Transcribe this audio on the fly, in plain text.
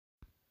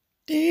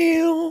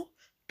Do,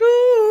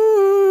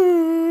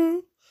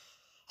 do,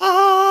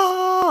 ah.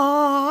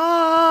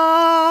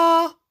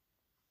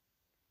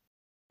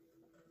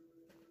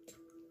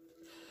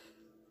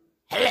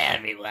 Hello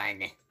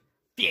everyone,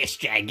 Fierce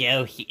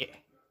Drago here,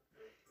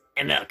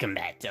 and welcome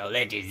back to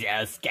Legends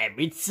of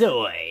Skyward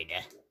Sword.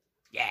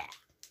 Yeah.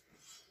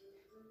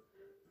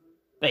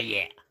 But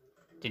yeah,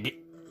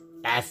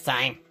 last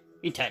time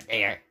we took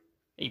care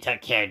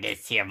of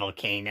this here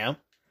volcano,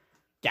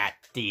 got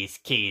these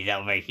keys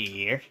over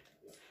here,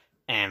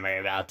 and we're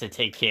about to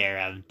take care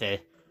of the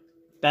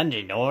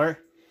dungeon door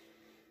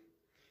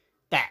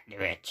that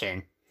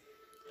direction.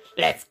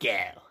 Let's go.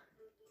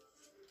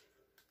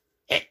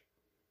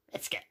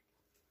 Let's go.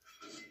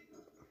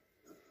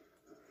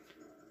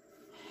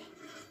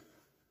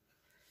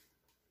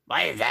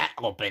 Why does that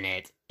open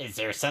it? Is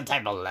there some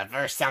type of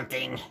lever or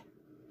something?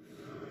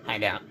 I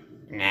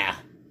don't know.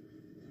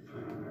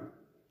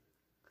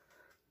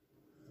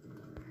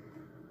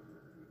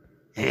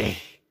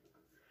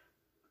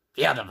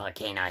 Feel the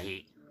volcano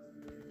heat.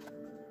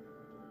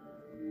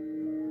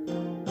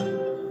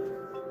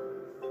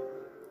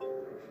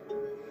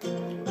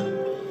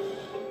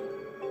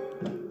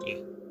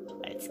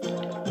 Let's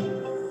go.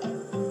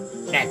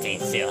 That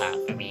thing's too hot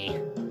for me.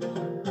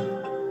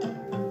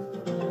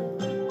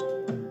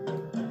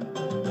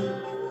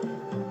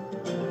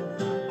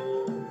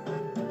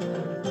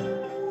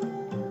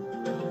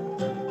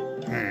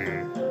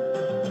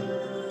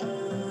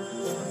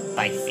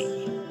 Spicy.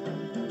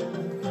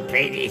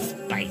 Pretty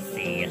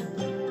spicy.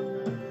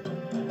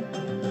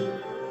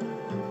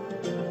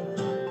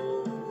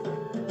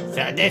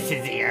 So this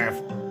is the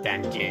Earth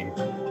Dungeon.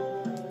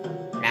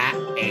 Not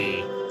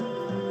a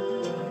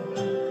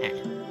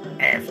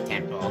Earth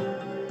Temple.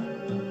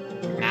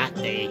 Not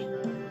the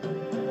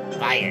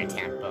Fire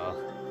Temple.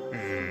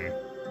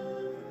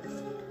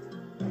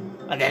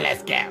 Well then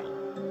let's go.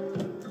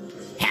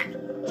 Ha!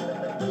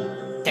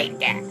 Take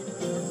that.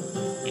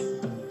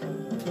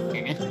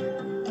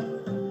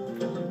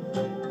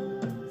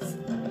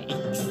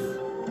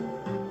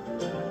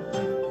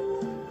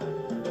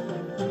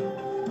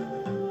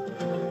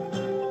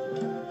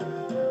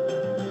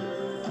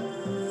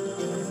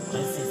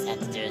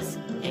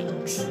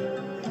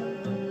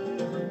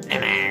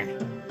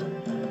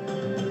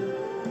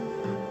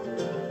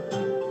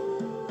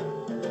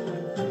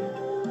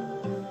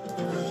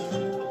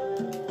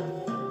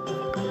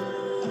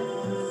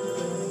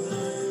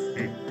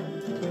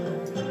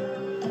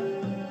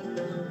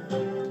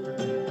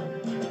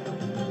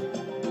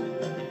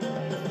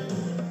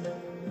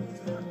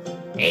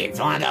 It's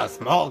one of those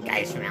small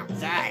guys from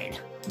outside.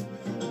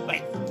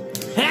 Wait.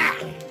 Ha!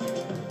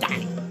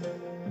 Die.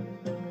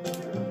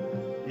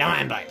 No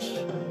ambush.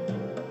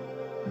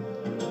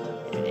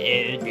 Oh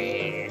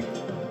dear.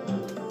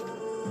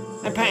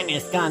 My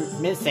partner's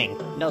gone missing.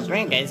 Those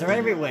rain guys are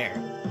everywhere.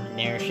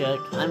 Near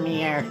shook on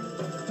me air.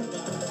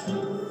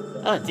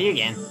 Oh, it's you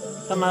again.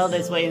 Come all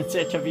this way in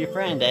search of your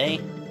friend, eh?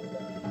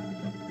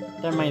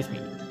 That reminds me.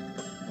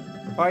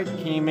 Before I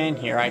came in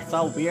here, I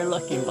saw a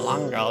weird-looking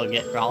blonde girl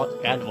get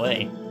grabbed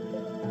away.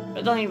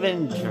 But don't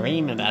even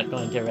dream about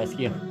going to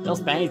rescue. Those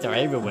bangs are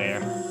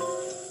everywhere.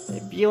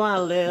 If you want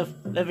to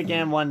live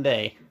again one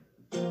day,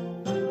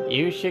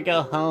 you should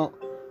go home.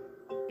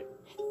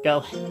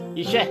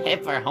 You should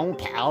head for home,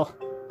 pal.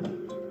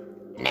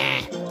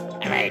 Nah,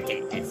 I'd rather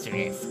take this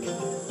risk.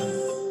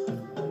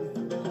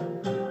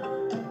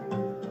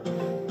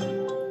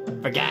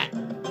 Forgot.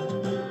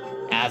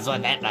 That's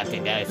what that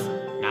button does.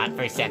 Not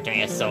for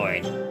centering a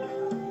sword.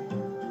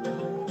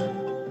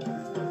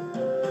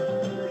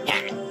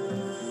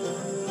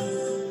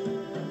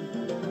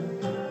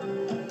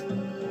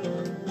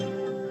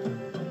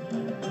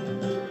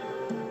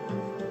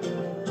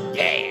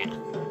 Yeah.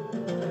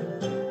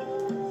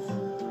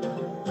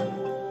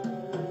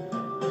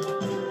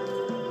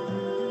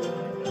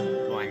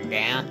 One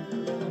down.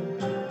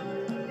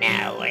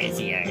 Now where's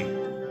your...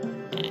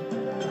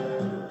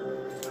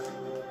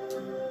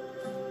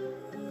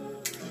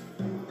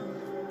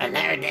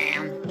 Another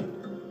down.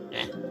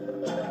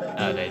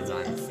 Oh, there's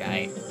one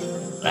side.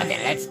 Well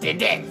then, let's do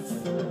this.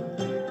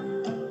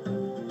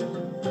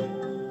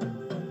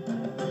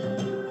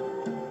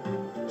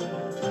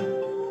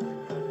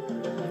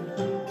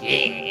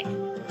 Yeah.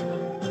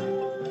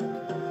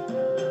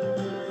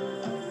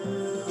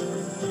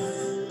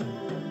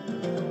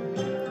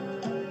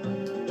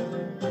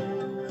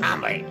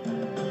 Onward.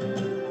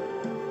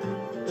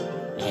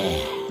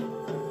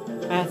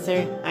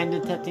 Master, I'm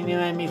detecting new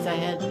enemies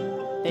ahead.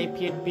 They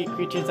appear to be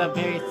creatures of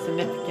very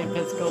significant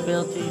physical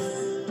abilities.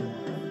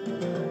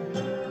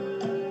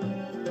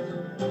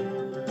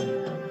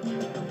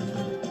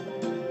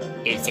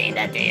 You saying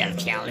that they have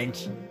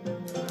challenge?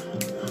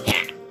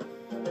 Yeah.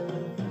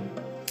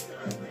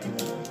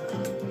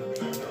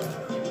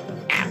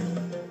 Ow.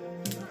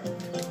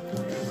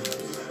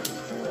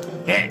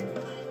 Yeah.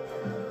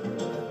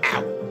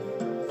 Ow.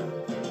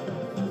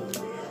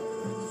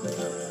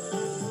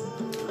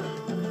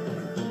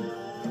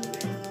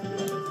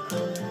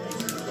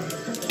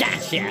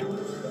 Gotcha.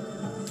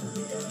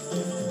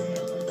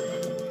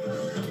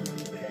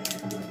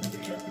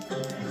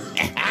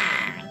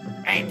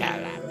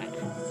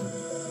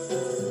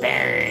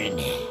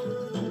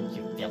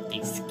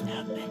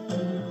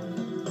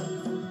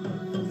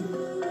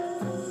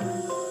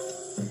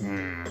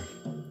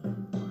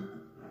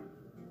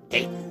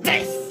 Take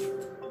this!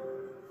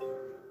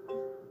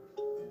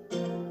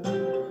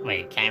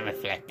 Wait, can I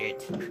reflect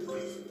it?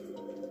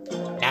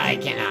 No, I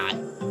cannot.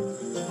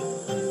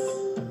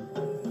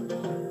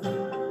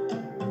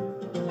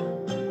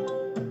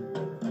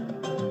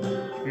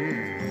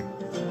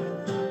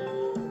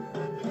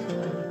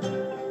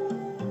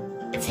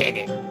 It's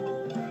hidden.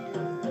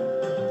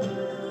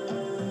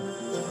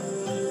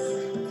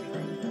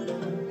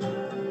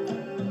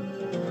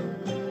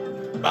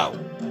 Whoa.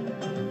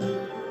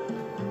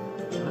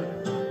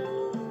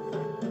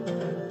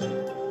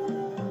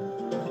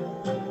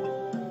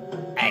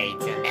 Alright,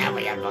 so now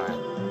we have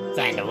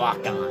something to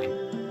walk on.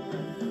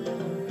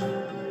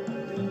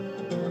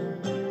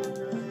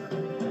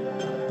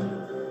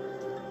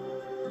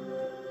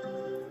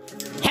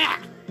 Ha!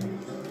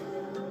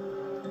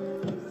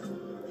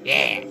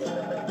 Yeah.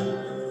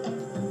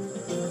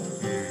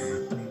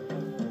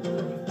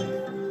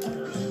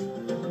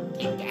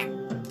 Take that.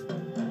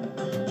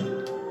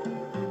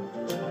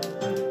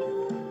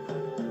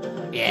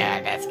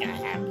 Yeah, that's gonna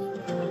happen.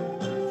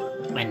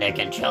 When the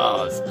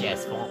controls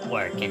just won't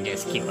work and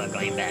just keep on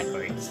going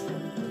backwards.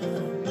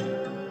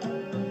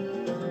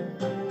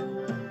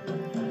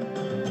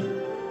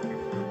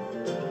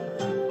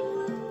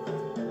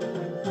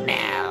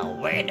 Now,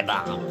 where are the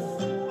bombs?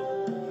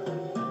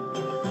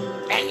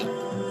 Dang it.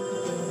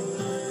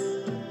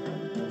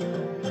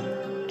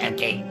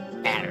 Okay,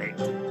 that hurt.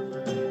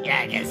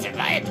 Yeah, I can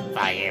survive the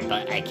fire,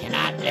 but I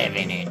cannot live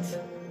in it.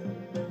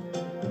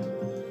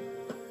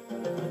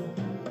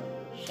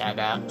 Shut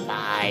up,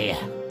 bye.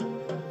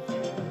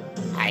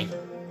 I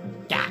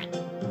got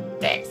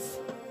this.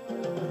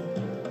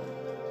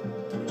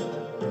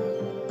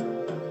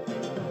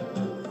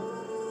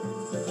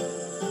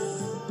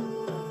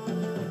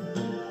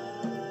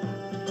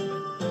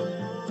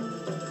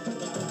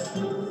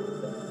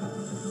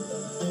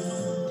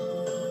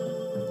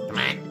 Come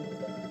on.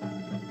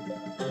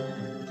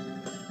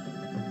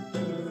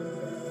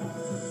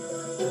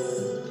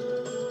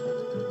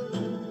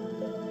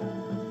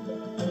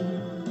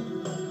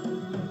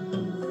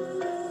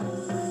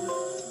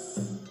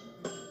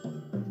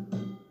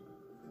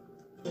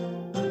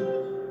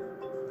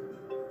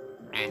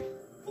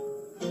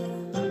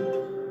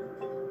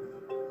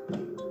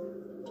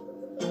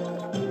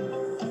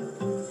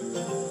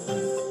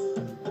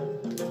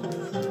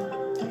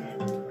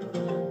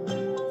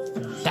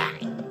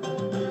 Die.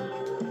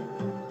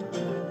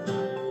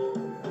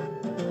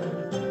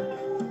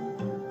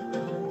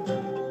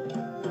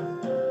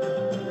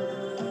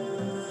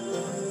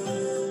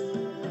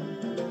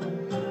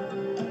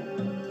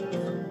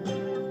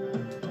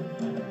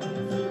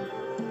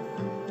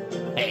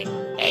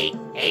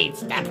 Hey,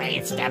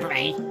 stop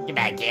running. Get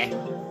back here.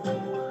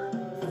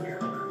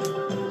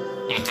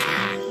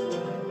 Aha.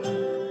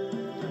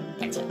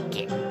 That's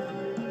okay.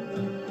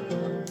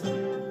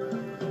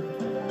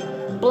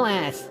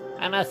 Blast!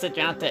 I must have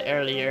dropped it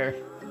earlier.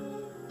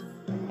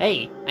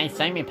 Hey, nice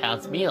timing,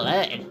 pals. Me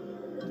led.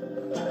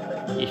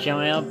 You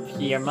showing up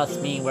here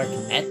must mean we're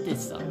connected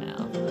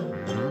somehow.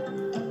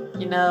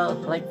 You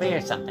know, like way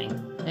or something.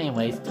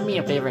 Anyways, do me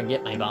a favor and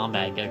get my bomb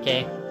bag,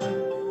 okay?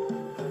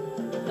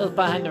 I was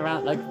behind the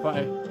rock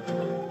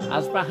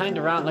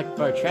looking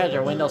for a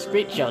treasure when those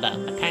creeps showed up.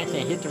 I passed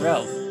and hit the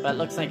rope, but it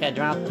looks like I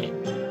dropped it.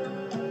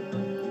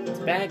 It's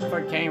bad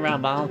for carrying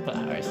around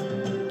bonfires.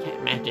 Can't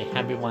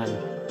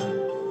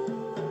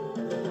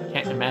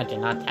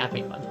imagine not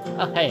tapping one.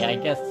 Oh hey, I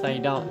guess I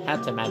don't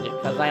have to magic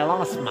because I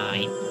lost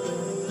mine.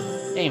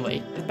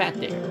 Anyway, it's back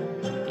there.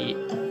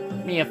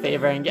 Do me a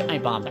favor and get my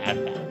bomb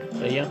bag back,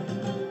 will you?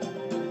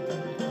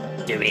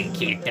 Do we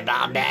keep the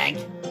bomb bag?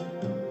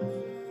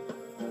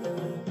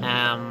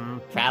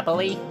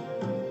 Probably.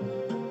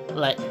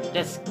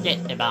 Let's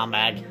get the bomb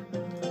bag.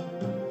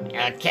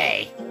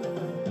 Okay.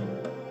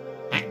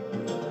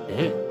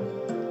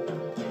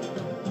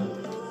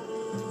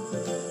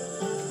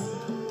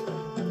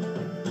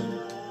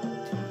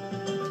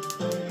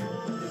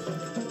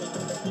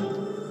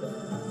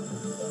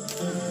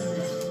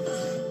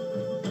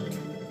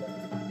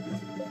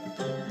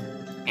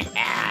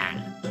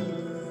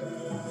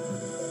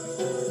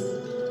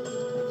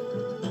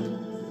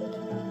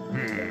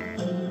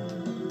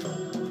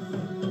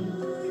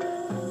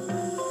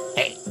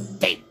 Hey,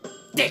 take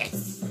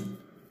this.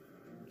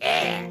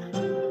 Yeah.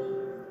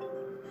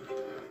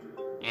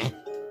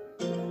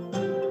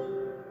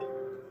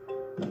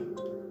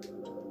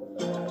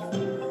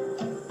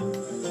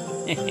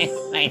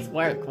 Nice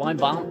work, one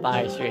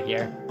bonfire through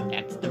here.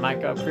 That's the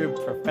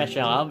micro-approved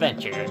professional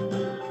adventurer.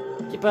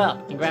 Keep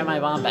up and grab my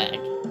bomb bag.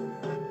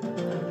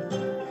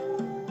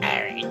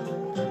 Alright.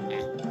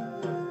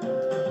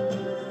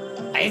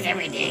 Why is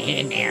everything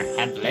in there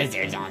have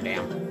lizards on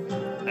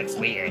them? Looks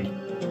weird.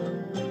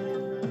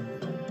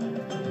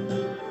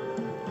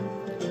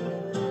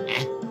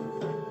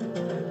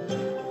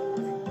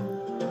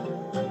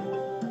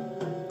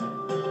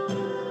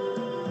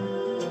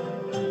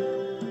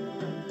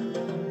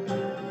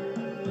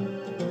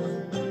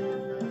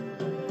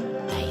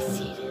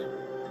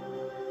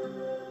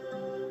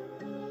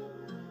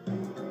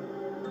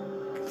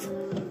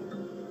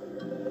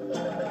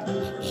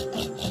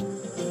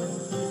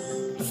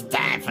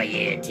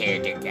 you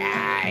two to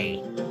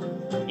die.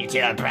 You two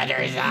are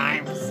brothers'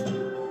 arms.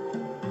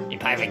 You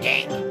part of a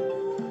gang?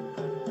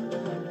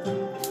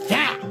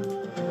 Yeah!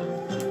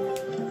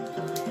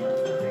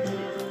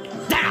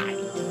 Die!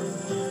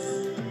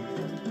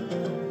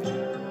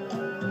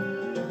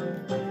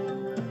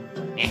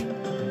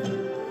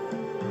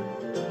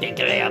 Think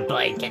a little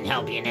blade can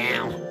help you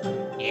now?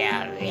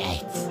 Yeah,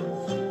 right.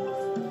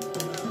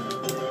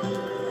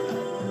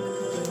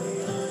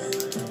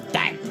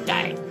 Die!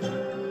 Die!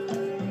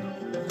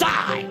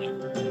 Die!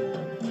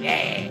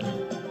 Yeah!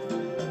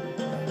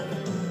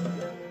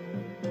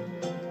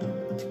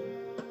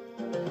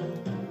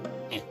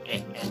 You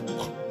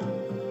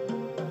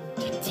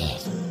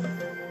did.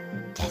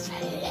 That's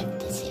what I love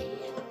to see.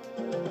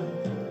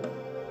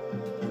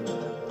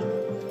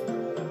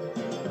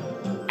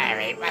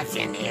 Alright, what's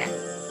in here?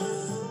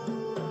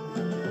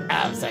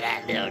 Oh, so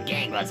that little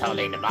gang was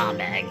holding the bomb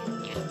bag.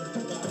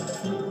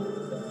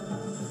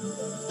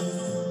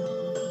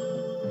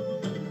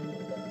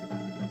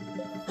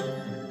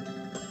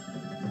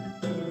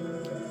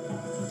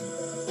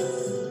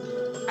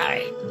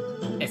 Alright,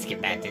 let's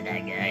get back to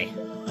that guy.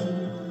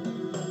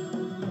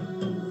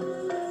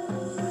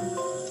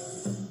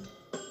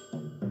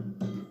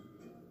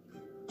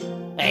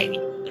 Hey,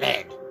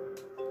 Lid.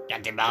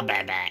 Got your bomb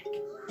bag back.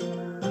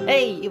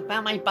 Hey, you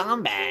found my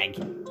bomb bag.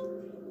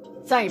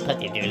 Sorry,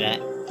 put you through that.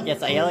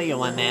 Yes, I owe you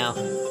one now.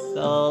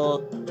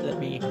 So, let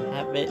me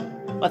have it.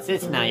 What's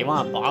this now? You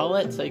want to borrow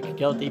it so you can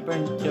go deeper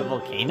into a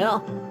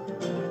volcano?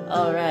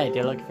 Alright,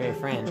 you're looking for your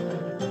friend.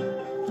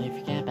 You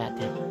forget about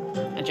that.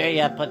 I'm sure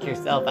you put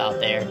yourself out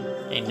there,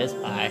 getting this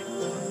far.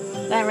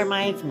 That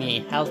reminds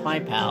me, how's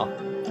my pal?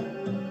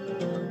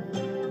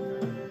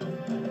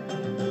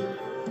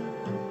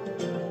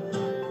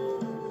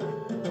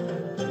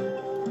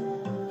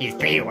 He's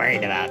pretty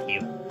worried about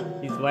you.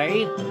 He's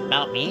worried?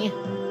 About me?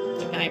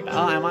 What kind of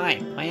pal am I?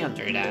 Playing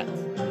through that.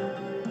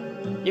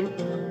 You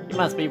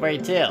must be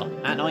worried too,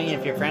 not knowing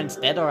if your friend's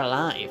dead or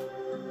alive.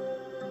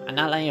 I'm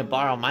not letting you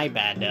borrow my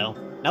bag though.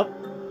 Nope.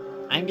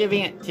 I'm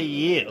giving it to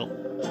you.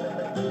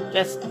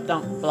 Just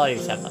don't blow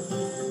yourself up.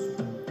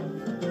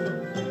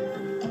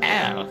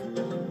 Oh.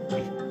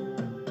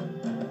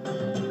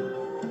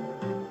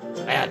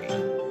 Well,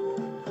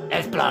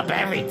 let's blow up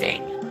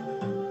everything.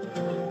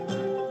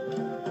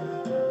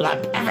 Blow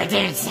up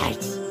everything in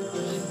sight.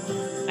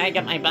 I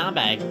got my bomb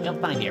bag. You'll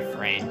find your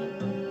friend.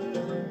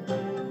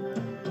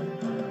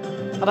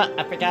 Hold on,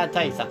 I forgot to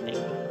tell you something.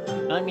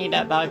 Knowing me,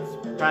 that box is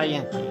probably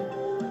empty.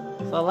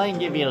 So let me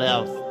give you a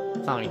little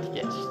something to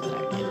get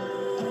started.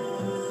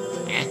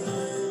 Eh?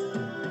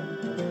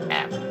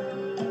 Oh.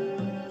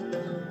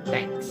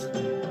 Thanks.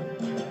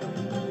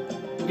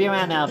 If you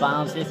run out of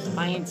bombs, just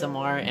find some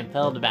more and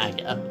fill the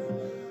bag up.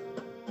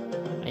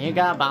 When you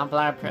got a bomb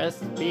flower, press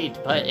B to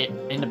put it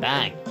in the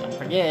bag. Don't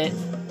forget,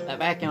 that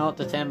bag can hold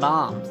to 10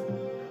 bombs.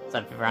 So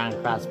if you run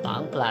across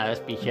bomb flowers,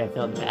 be sure to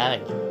fill the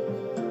bag.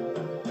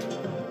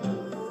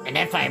 And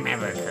if I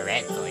remember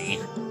correctly,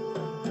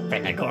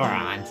 from the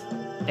Gorons,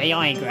 they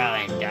only grow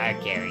in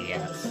dark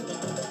areas.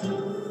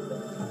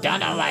 Don't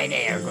know why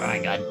they are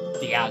growing on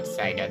the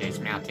outside of this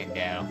mountain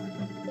though.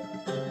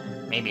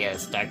 Maybe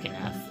it's dark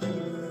enough.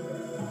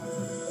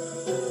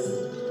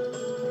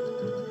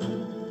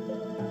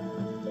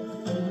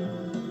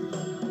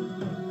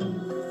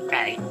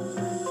 Right.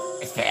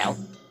 Let's fail.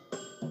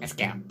 Let's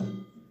go.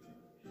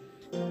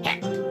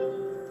 Heck.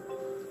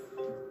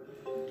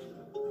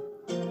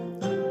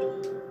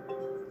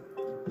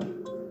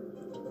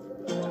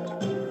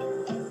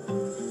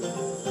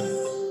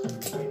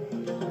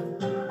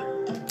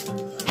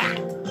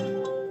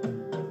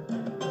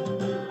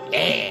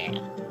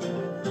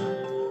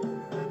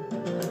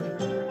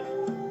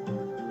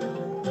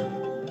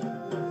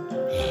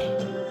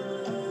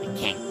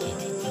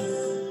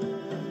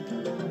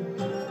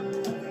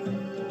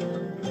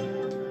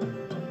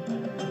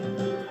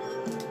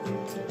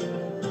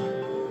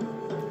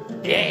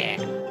 Yeah.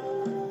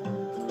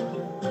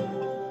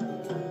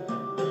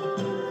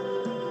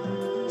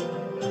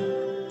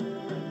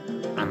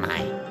 Oh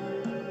my.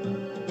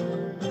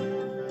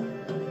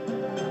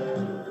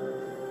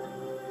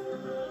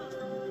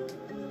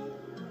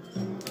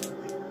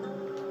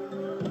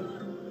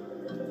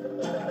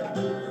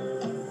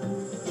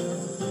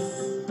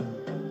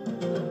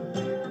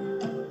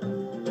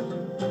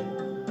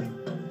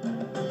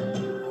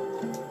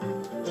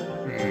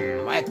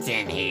 What's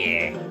in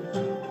here?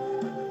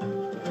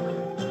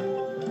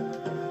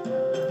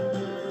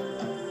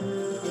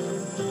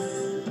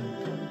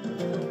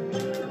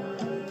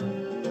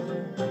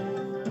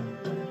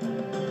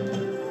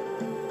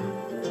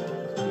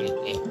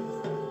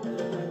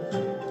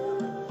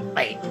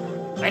 Wait,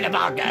 where'd the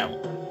ball go?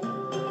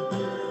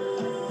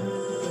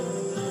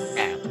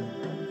 Oh.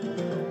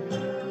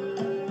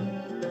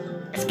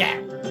 Let's go.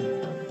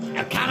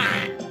 Oh, come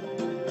on.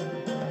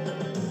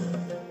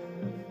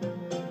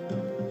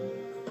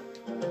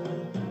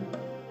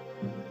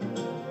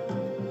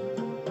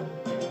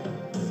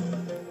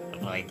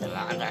 Avoid the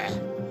lava.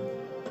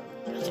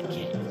 Because I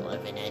can't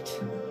live in it.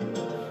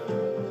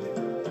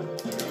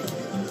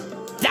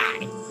 Die!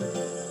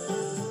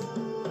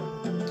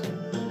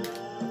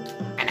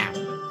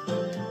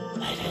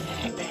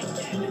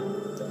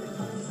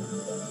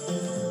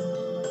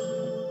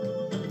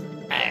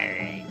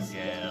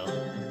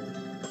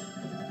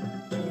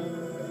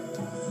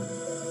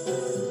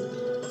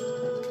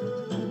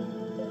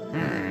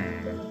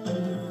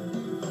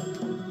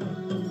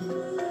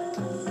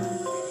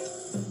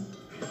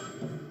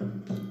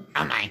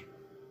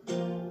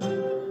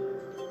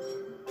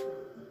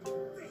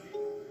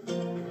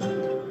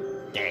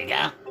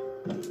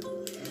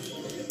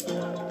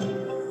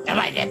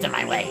 Get to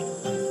my way.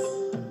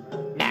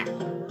 Now.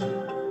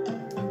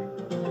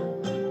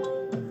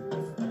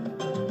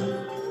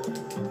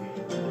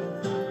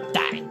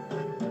 Die.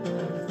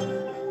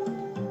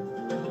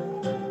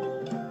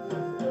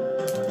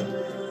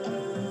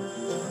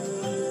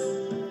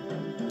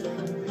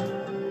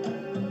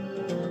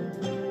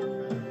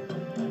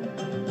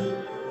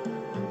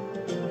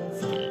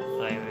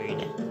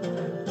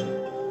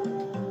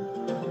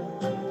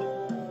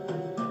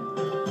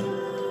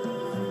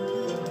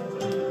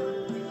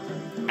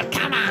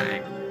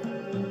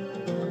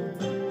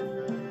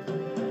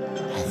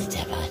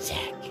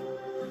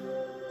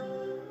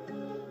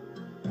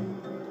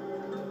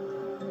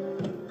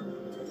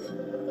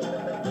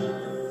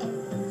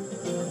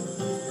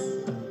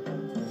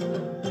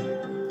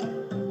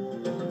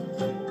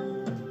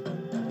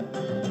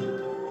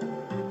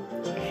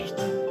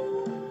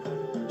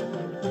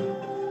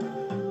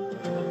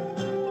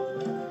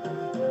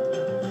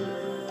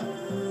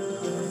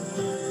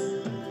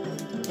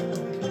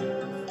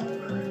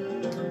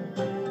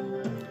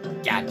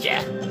 Gotcha.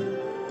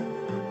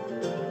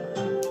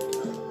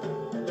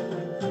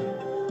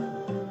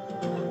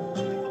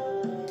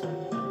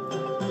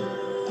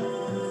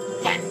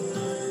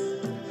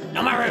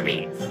 No more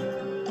rubies.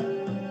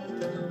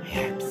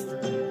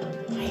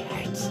 My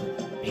heart's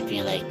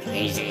beating like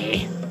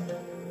crazy.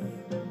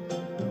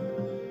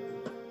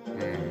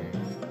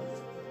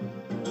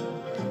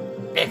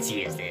 Let's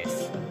use this.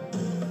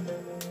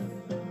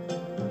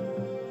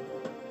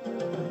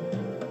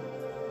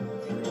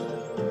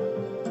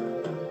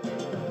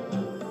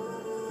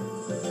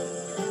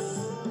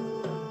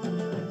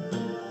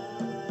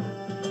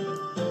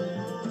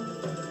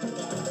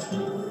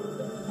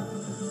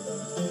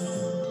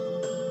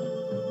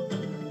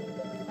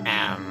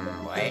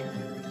 What?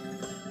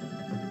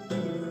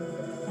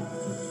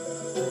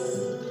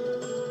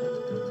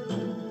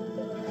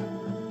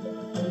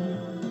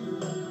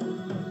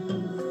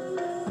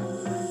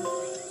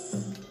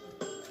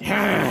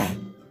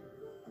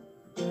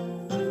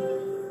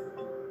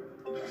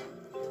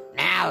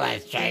 Now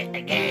let's try it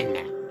again.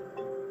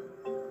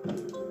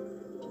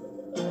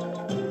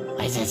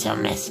 Why is it so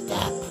messed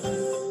up?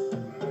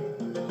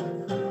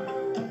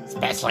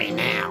 Especially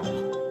now.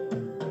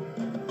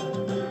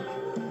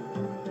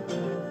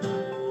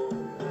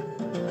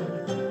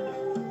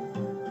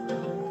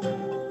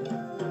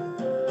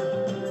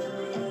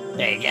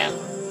 There you go.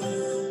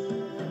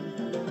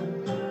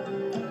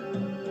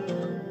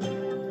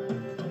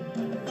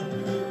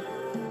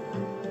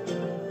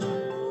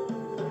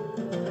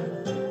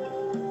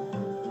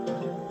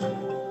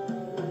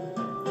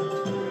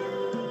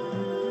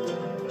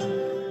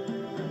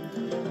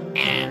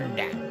 And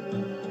done.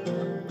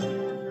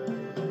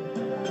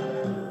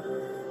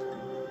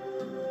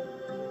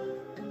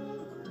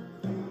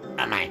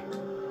 Oh my.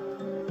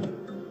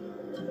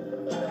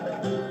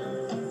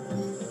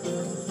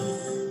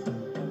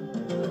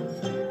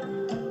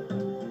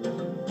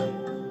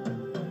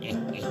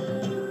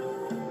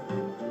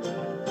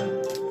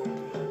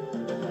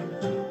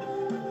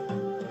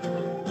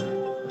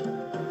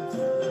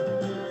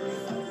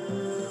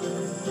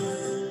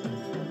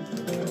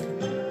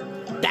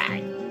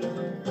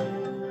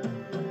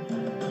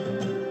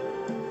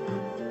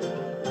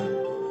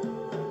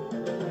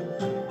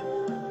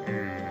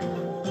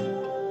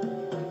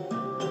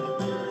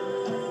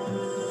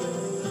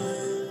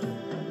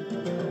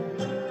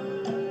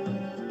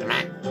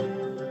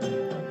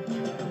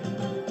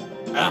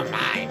 Oh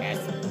my, that's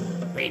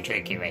pretty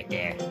tricky right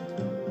there.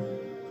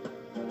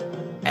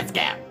 Let's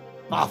go.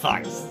 Full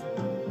force.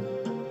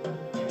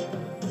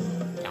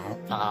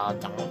 Don't fall,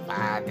 don't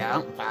fall,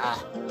 don't fall.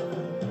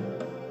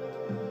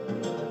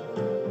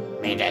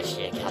 Maybe that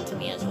should count to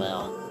me as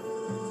well.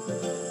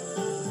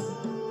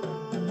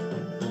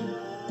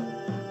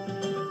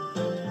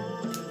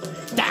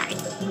 Die!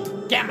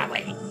 Get out of my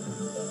way!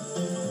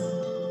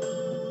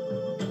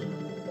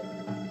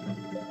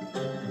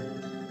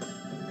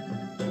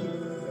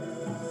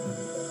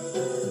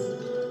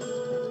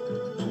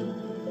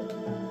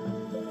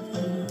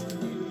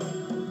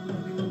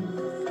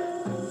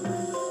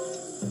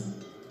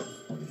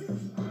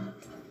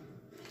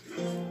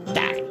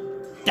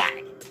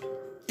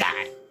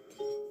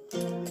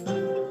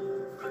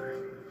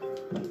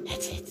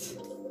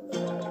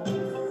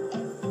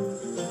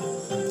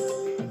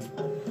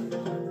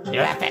 You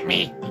laugh at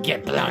me, you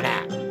get blown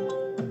up.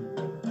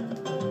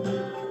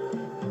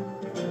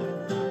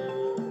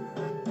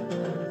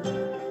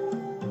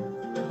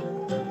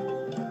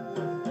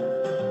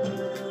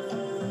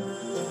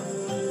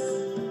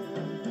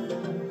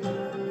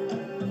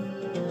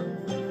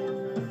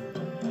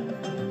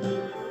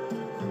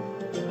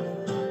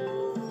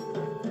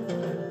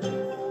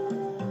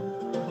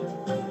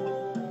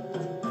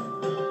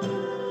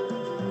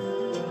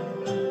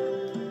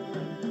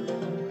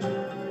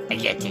 I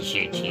get to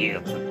shoot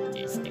you from a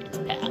distance,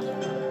 pal.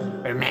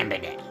 Remember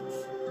that.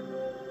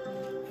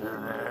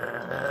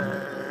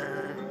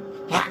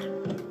 Ha!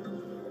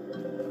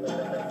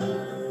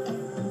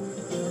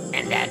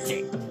 And that's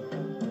it.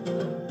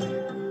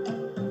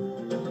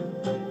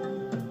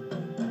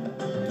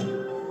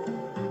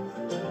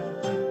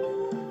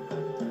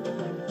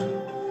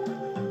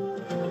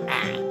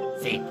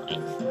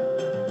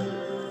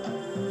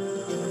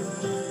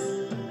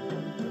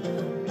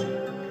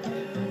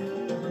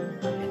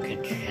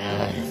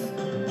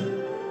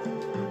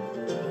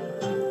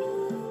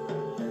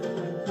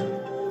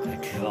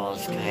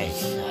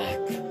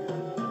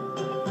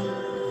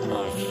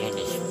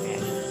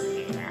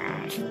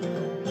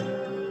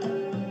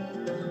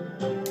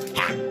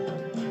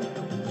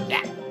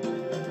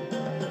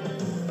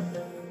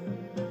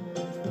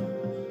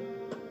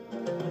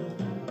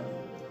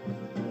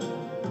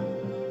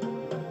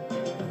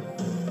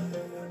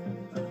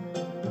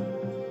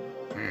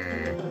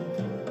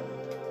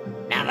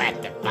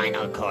 at the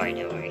final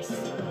corridors.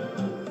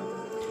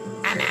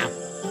 I'm out.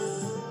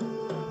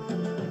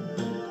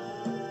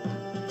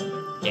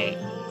 Okay.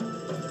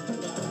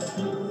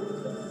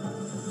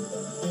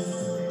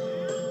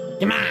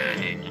 Come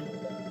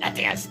on!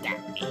 Nothing will stop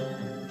me.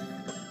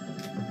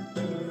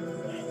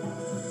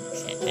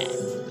 Except that.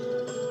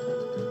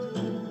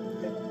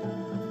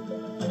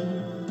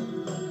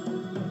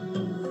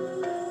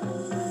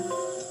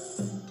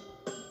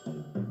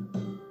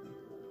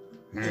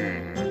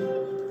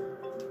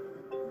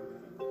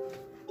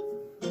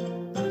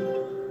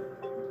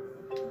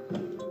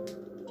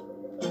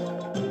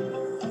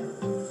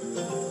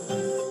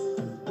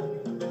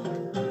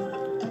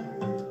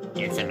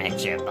 Get some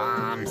extra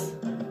bombs.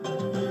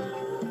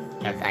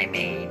 Cause I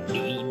may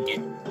need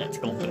it. Let's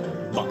go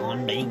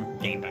bomb, bing,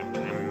 bing, bing,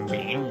 bing,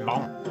 bing,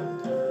 bomb.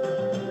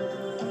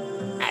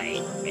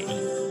 Alright, ready.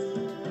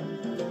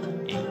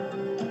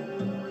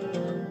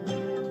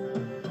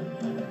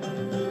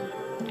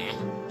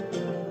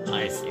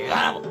 Let's go.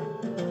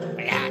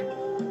 Yeah.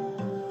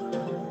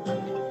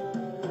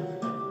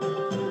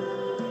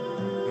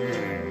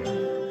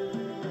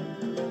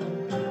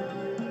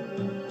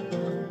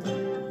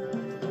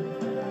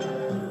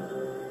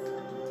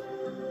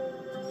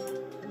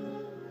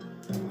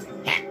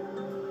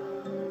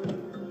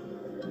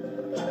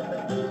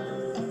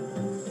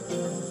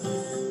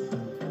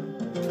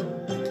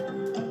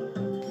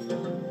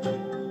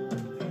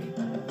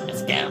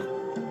 Let's go.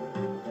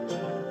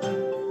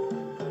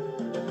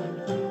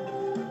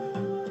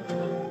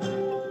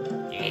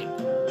 Okay.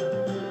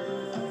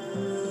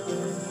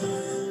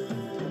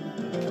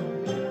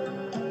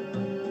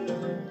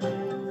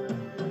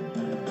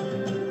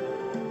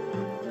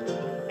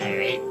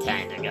 Alright,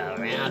 time to go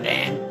around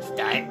and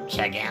start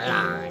chugging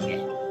along.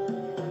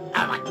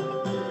 Come on.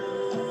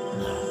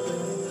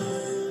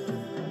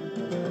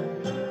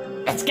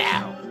 Let's go.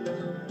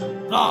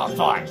 Full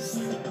force.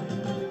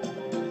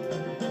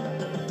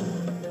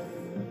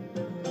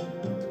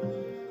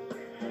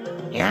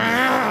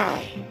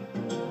 Yeah.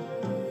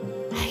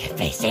 I can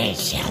face any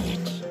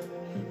challenge.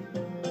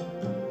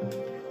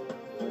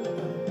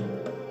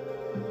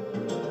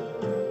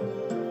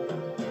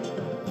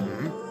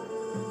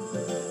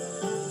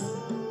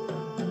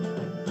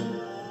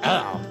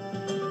 Oh.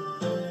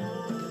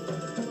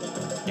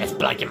 It's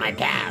blocking my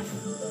path.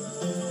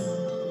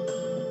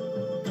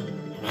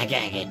 Am I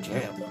gonna get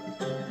through?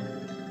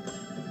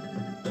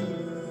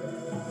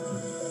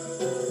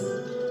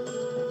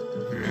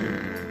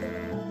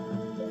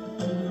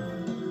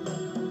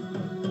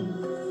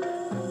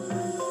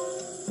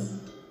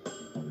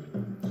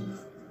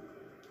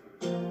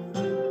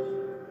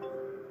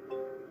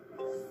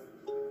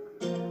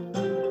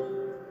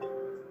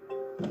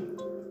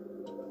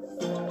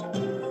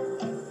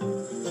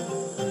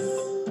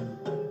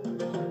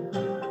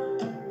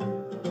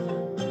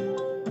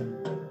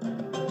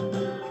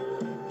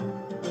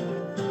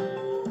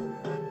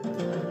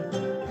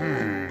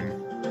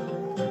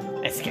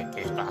 Let's get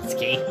this boss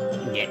key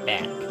and get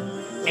back.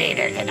 Hey,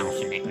 there's an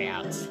alternate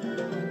route.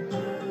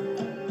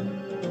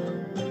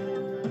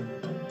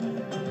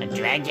 A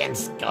dragon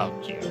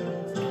sculpture.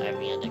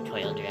 Carving on the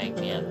coil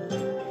dragon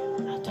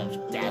out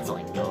of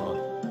dazzling gold.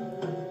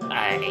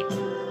 Alright,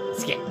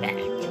 let's get back.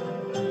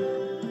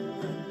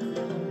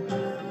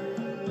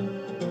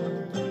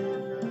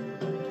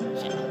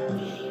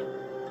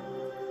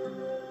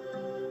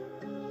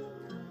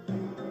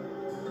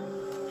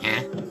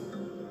 Huh?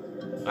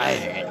 What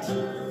is it?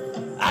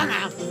 Oh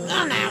no!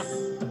 Oh no!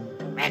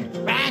 Run!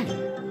 Run!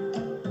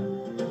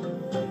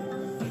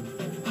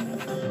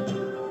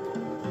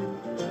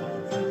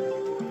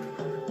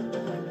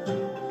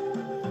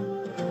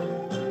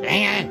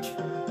 Dang it!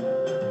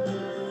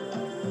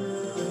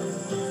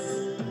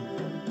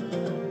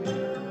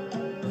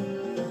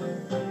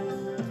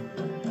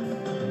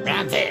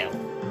 Round two.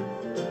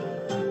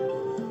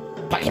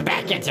 Put your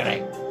back into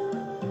it.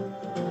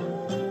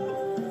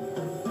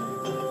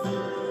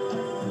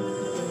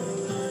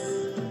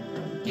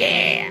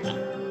 Yeah!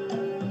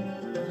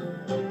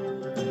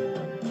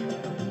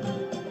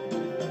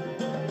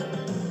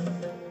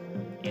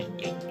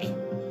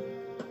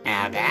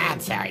 Now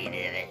that's how you do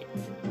it.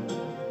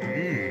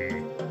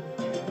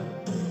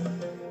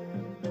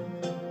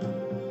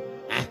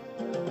 Huh?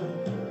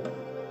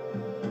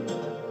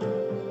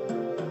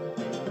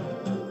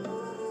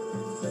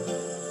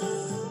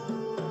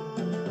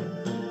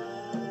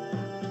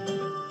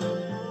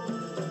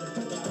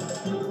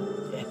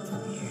 That's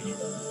weird.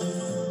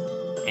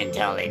 And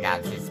totally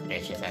not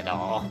suspicious at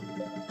all.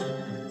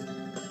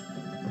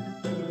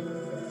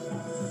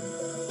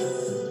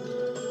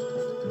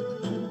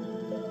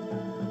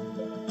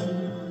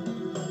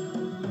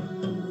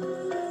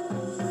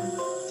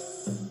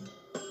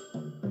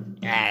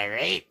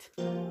 Alright,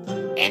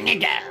 in you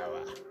go.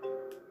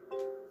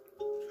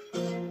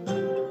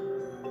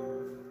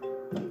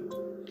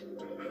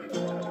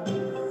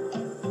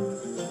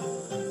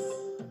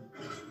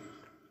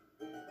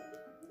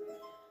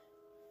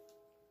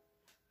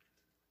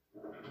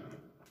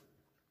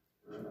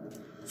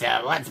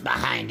 So what's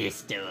behind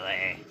this door?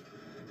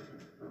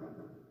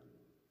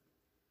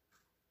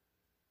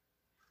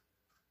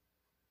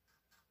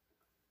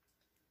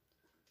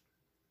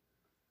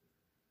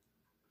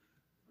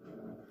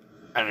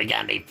 Are we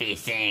gonna be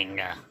facing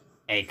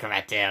a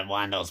corrective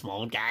one of those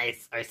mold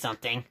guys or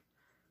something?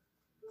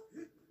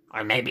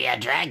 Or maybe a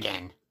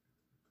dragon?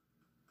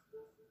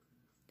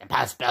 The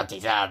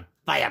possibilities of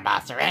fire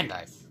boss are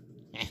endless.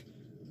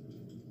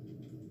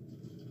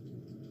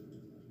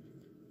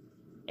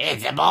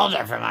 It's a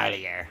boulder from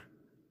earlier.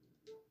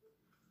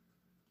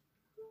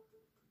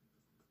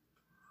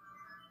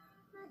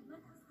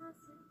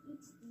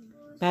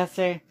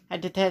 Master, I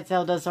detect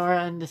Zelda's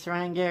aura in the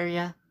surrounding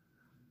area.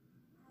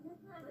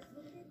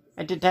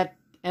 I detect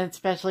an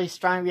especially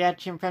strong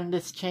reaction from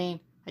this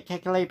chain. I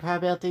calculate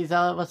probability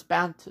Zelda was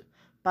bound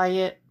by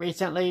it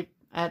recently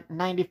at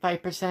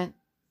 95%.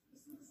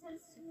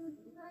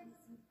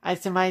 I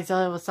surmise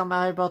Zelda was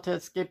somehow able to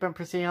escape and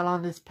proceed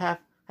along this path.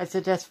 I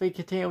suggest we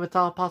continue with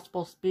all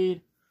possible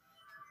speed.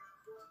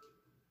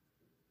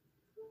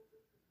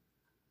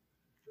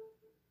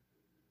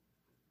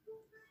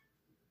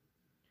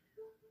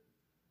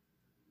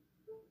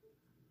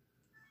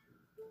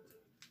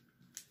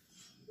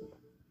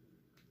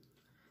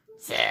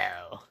 So,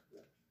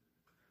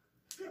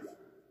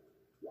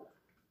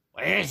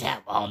 where's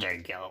that boulder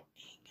going?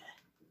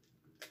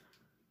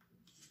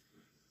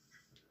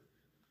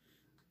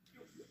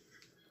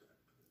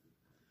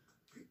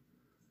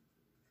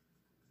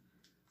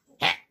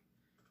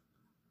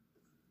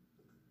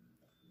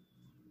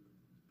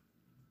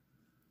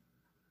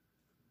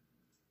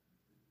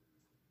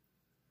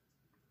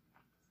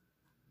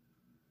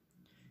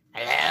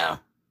 Hello?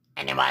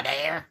 Anyone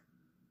there?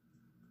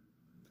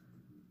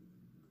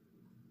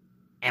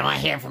 Anyone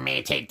here for me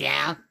to take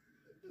down?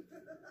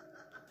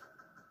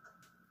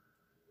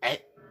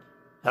 Hey,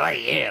 who are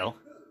you?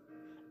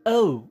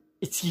 Oh,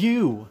 it's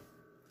you.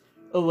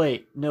 Oh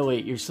wait, no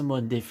wait, you're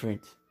someone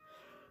different.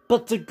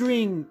 But the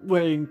green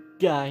wearing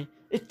guy,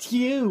 it's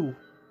you.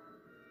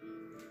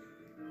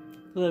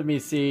 Let me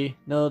see.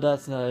 No,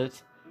 that's not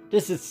it.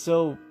 This is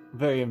so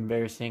very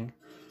embarrassing.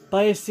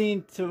 But I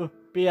seem to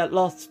be at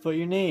loss for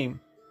your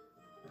name.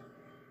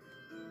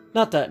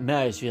 Not that it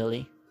matters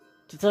really.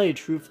 To tell you the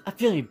truth, I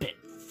feel a bit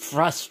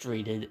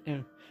frustrated,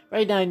 and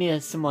right now I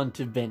need someone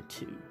to vent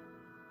to.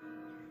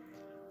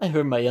 I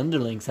heard my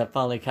underlings have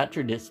finally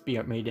captured this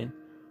spirit maiden,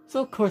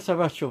 so of course I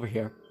rushed over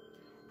here.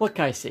 What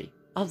can I say?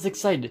 I was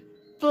excited,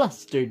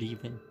 flustered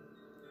even.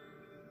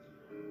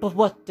 But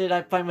what did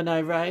I find when I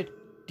arrived?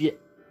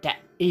 That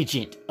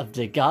agent of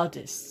the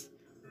goddess.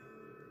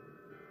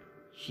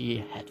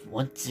 She had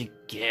once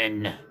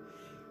again...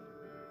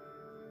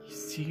 You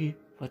see,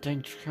 what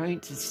I'm trying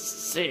to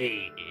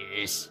say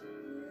is...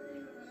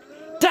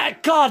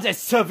 That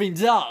goddess-serving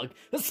dog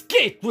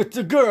escaped with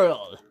the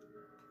girl!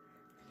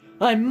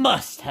 I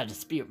must have the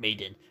spirit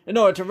maiden in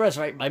order to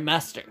resurrect my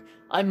master.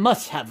 I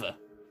must have her.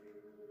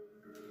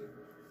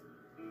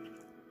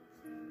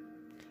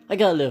 I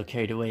got a little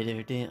carried away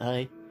there, didn't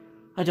I?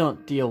 I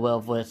don't deal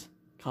well with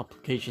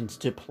complications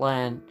to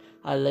plan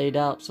I laid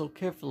out so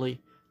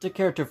carefully. It's a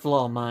character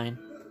flaw of mine.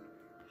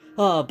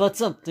 But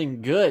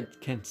something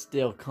good can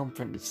still come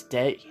from this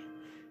day.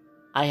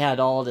 I had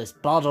all this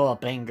bottled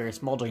up anger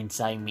smoldering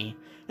inside me,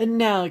 and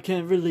now I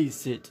can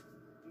release it.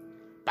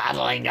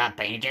 Bottling up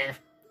anger?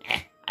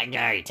 I can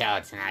already tell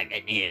it's not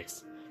good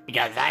news,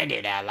 because I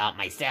do that a lot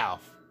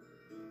myself.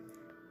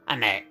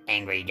 I'm an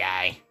angry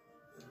guy.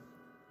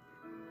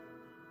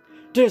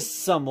 There's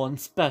someone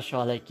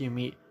special I'd like you to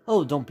meet.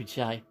 Oh, don't be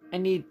shy. I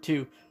need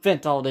to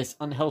vent all this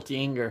unhealthy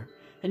anger,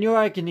 and your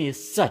agony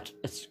is such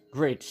a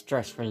great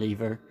stress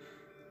reliever.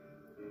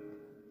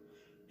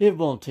 It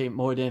won't take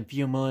more than a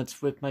few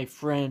moments with my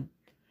friend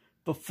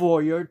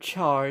before you're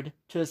charred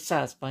to a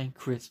satisfying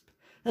crisp.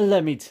 And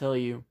let me tell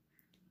you,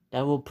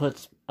 that will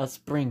put a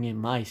spring in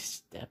my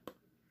step.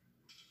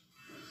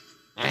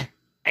 Huh?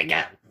 I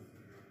go.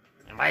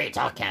 What are you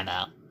talking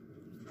about?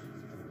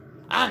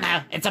 Oh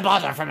no, it's a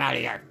boulder from out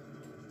here.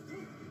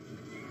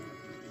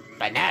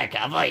 But now I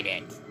can avoid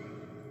it.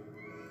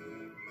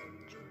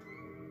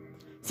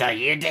 So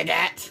you did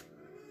that?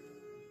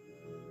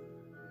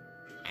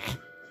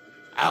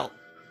 Oh.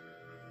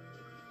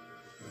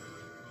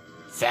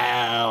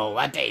 So,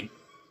 what they...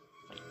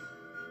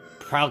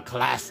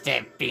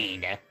 Proclastic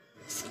fiend.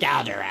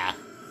 Scaldera.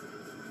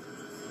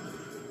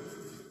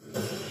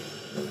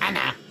 I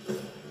know.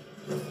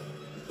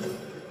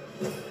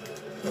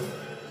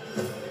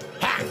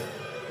 Ha!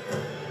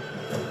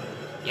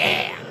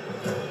 Yeah!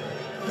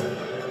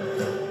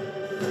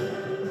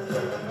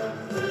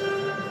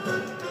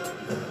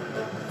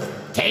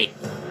 Tate?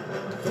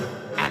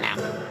 I know.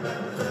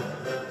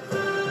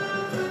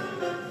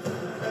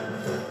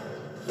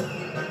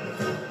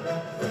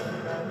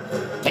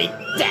 Take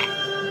that!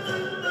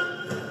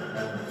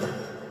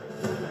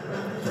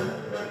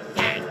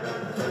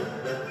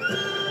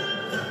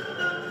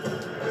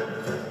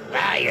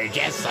 Well, you're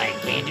just like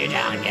Candy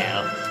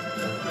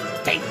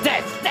Drago. Take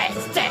this!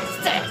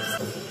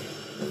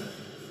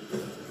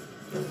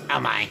 Oh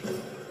my.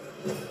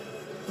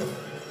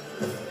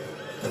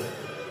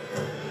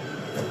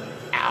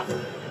 Ow.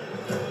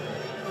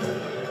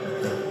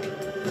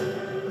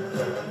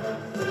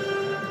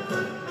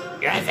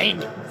 You're a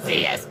thing.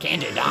 CS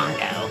Candy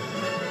Drago.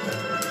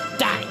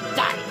 Die!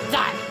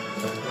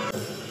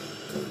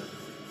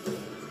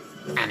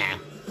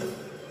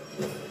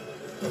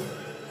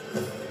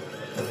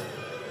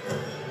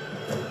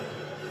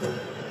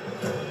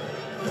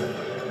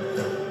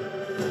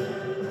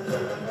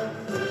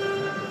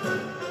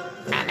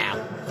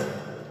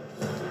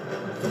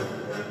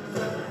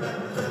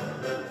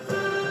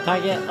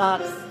 Target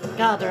lost.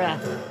 Galdra.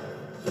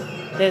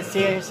 This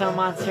fearsome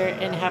monster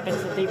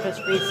inhabits the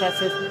deepest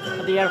recesses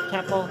of the Earth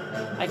Temple.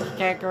 It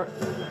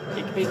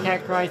can be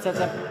categorized as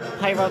a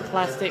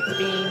pyroclastic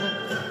being.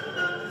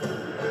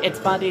 Its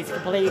body is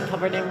completely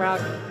covered in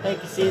rock. You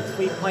can see its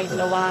weak point in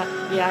the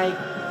eye,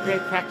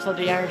 great cracks of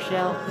the outer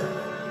shell.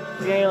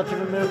 If you're able to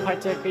remove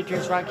parts of the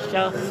creature's rock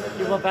shell,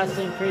 you will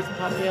vastly increase the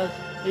probability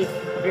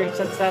of your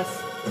success.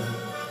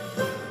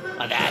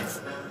 Well,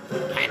 that's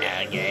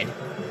kinda good.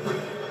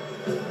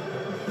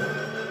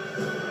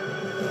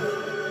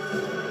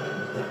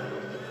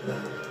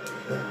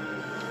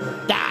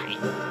 Die!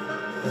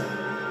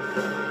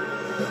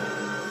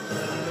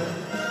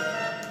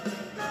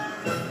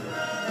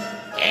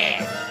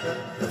 Yeah!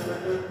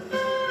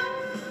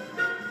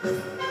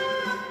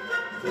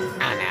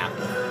 Oh no.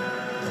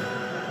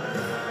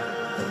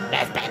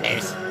 That's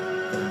benders.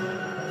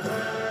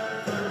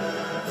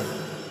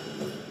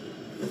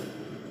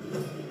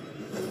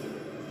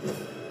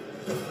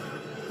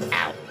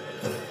 Ow.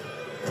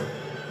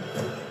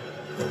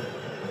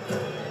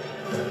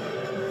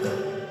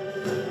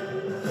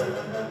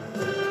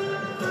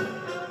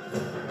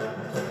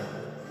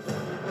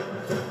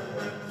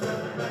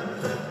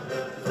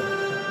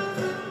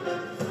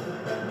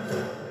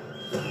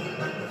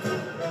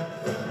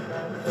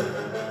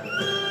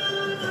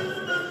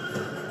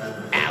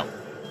 Ow.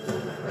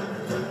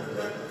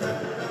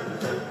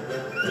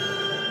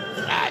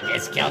 Ah, it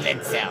just killed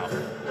itself.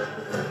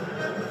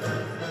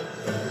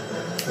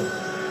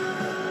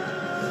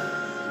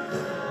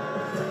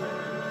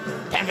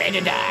 Time for you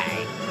to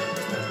die.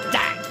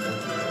 Die.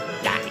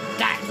 Die,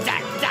 die,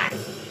 die, die.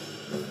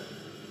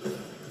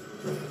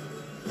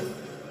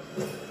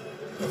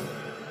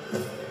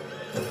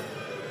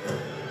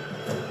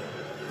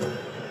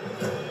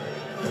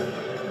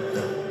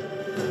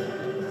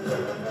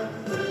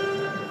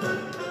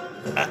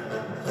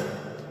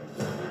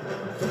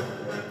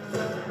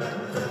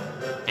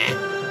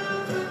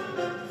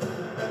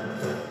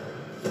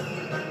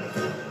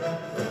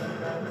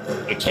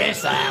 You're too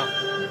slow.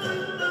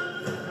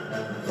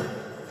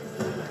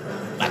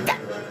 What the?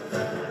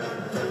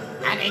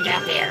 I need to get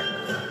up here.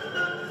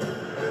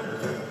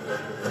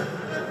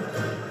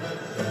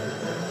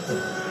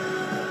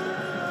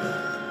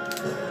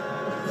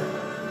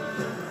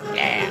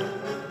 Yeah.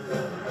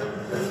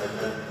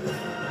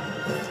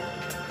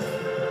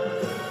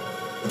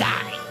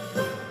 Die.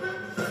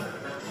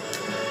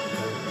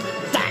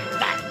 Die,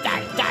 die,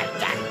 die, die,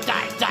 die,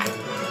 die, die.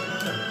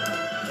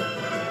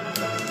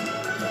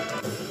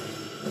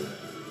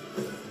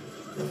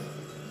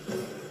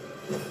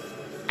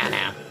 Oh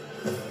no.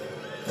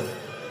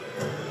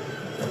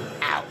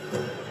 Ow.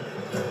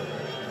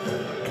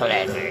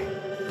 Clever.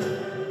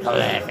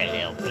 Clever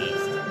little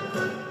beast.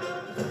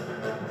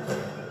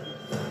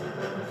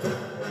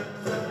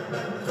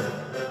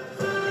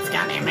 It's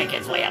gonna make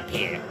its way up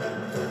here.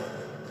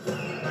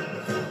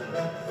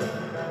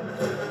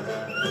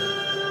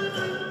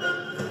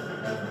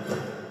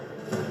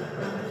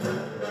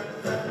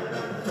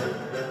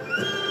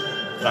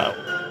 Whoa.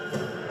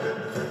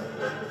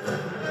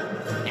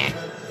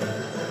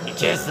 You're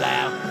too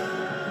slow.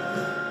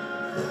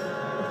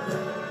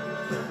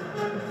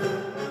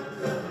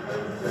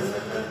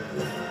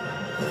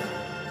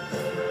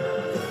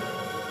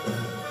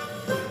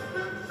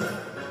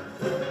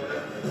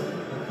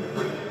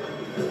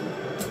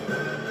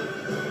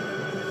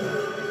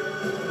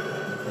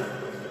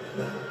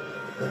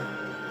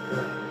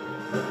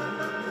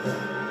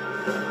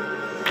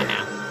 I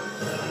know.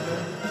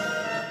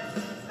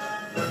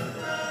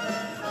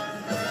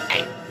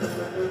 Hey.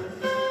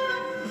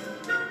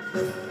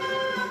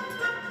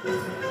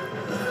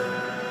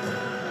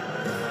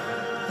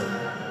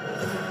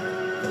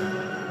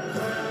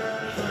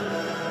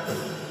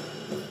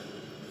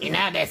 You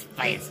know, this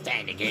fight's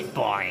starting to get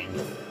boring.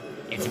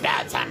 It's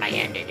about time I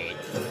ended it.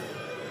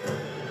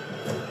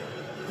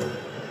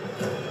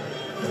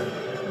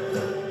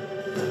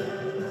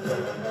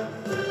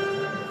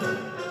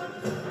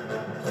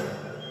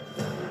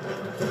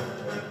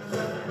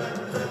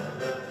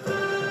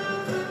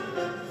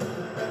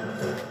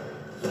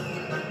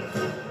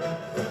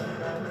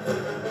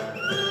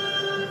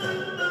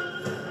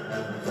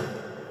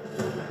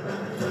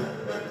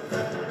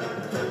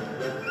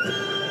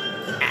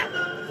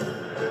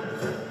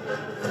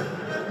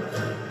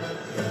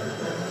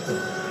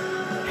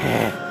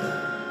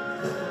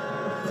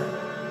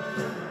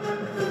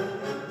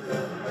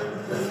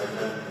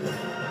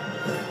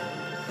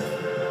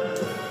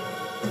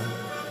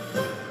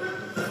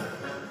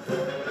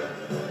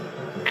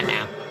 I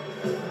know.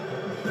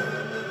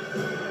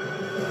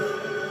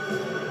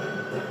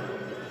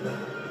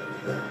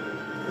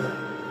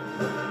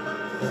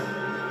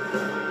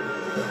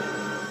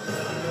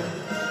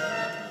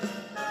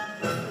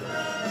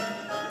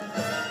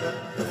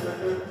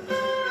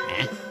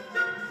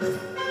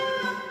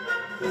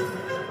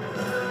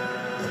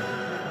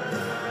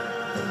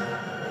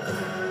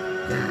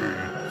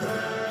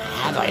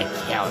 How do I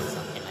kill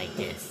something like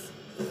this?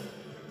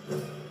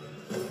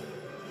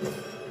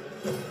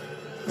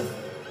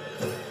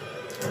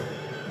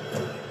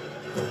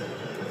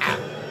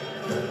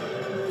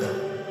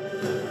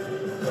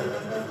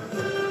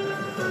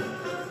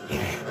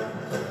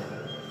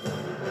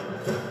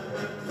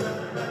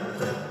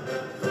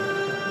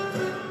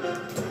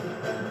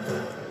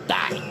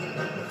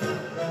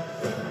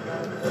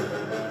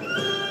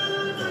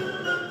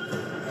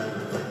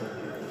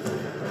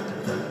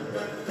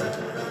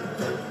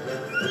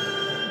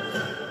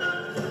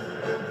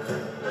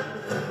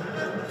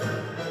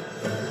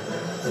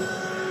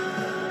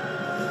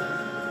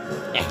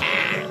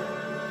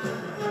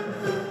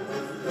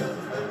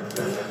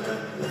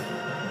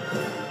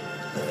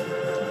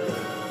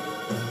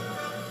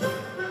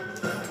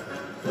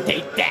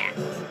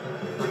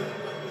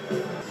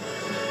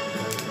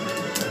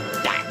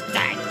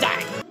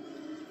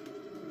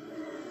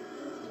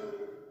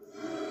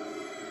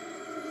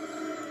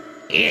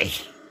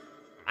 Eesh,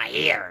 my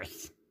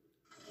ears.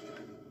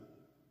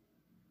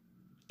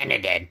 And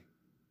it did.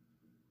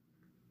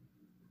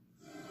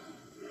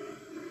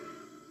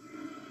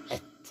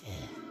 It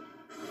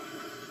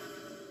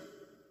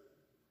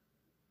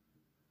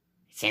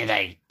seems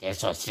like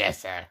this was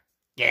just a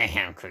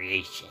Greyhound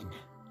creation.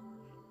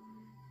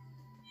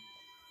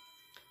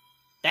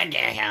 That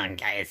Greyhound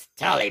guy is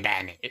totally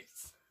bad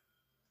news.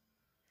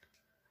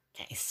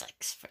 Guy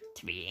sucks for it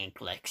to be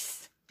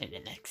Inklux in the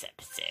next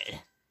episode.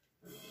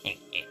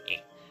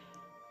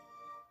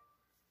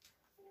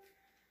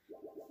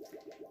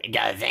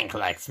 Because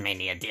Inklux made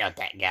me a deal with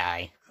that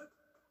guy.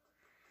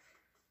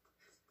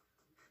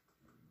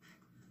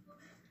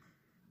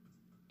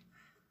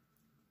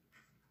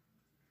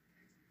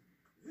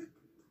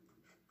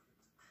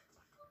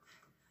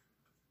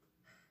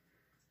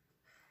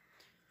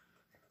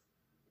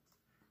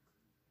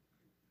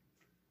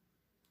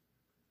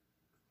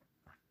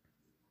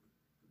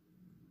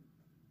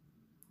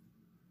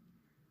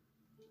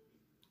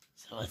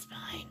 So what's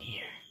behind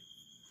here?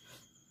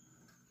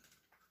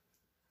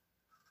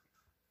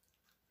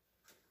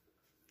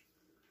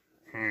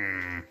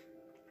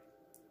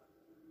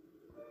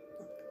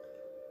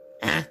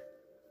 Huh?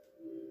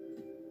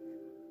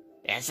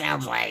 That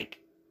sounds like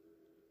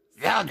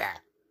Zelda.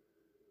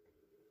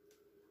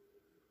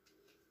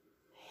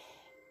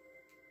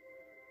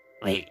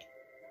 Wait,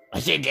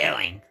 what's she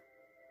doing?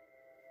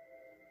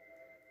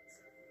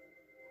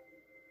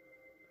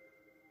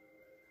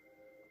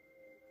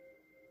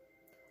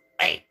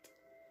 Wait,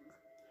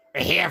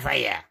 we're here for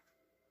you.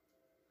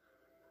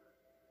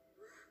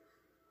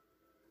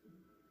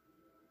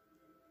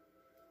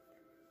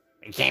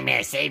 We came here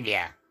to save you.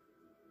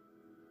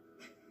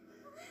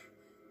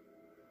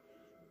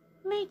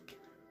 Link.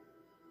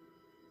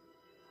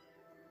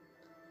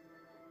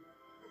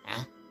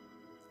 Huh?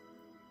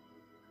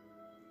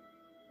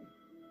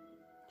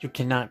 You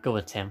cannot go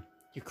with him,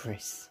 you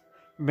Chris.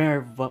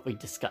 Remember what we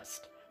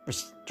discussed.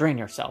 Restrain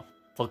yourself.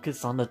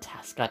 Focus on the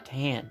task at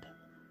hand.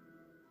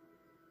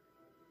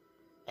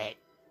 Wait,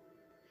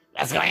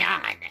 what's going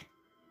on? I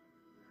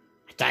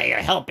thought you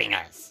were helping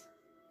us.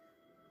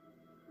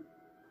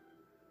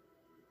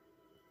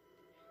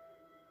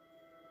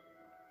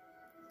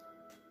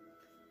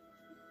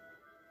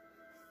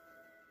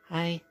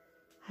 I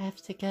have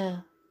to go.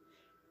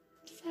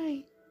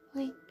 Sorry,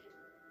 Link.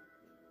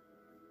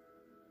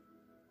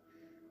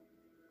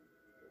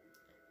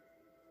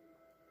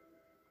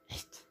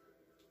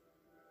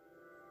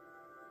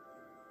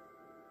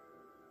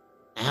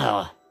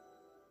 Oh.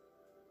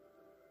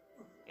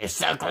 You're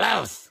so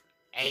close.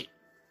 Hey,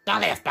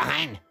 don't leave us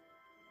behind.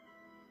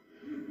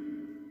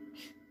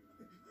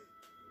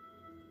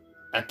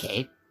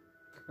 Okay.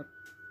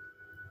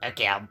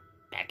 Okay, I'll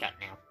back up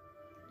now.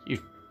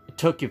 It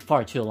took you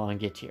far too long to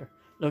get here.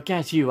 Look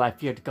at you, I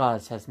fear the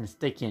gods has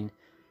mistaken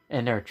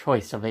in their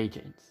choice of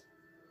agents.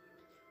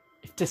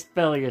 If this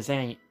failure is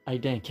any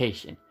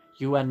identification,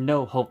 you have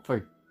no hope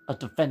of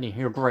defending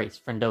your grace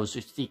from those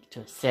who seek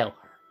to assail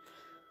her.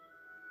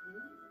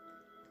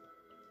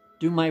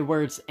 Do my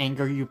words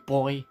anger you,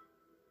 boy?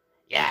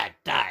 Yeah, it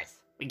does.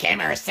 We came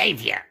here to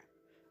save you.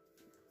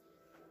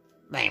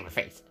 Lame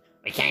face.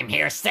 We came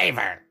here to save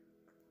her.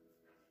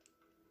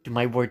 Do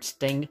my words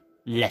sting?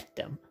 Let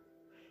them.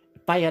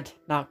 If I had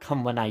not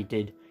come when I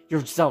did,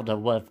 your Zelda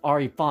would have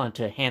already fallen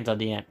into the hands of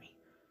the enemy.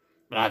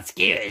 Well,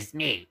 excuse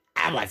me.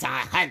 I was on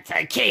a hunt for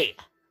a key.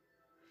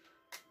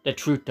 The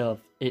truth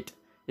of it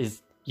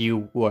is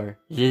you were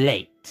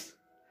late.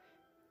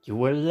 You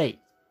were late,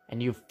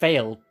 and you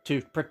failed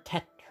to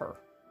protect her.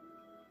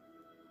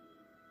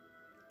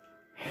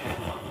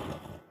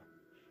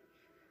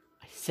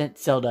 I sent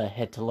Zelda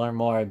ahead to learn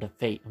more of the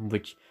fate in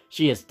which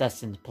she is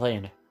destined to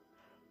play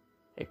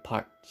a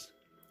part.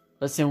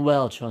 Listen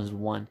well,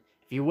 chosen one.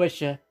 If you wish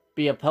to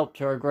be of help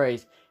to her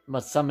grace, you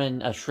must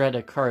summon a shred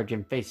of courage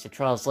and face the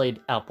trials laid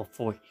out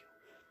before you.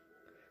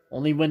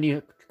 Only when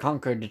you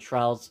conquer the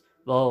trials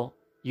will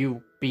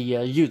you be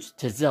used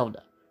to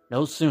Zelda.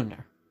 No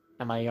sooner.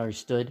 Am I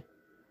understood?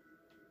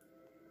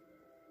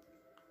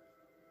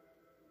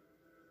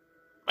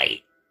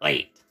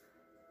 Wait.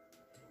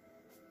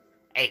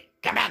 Hey,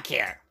 come back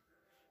here.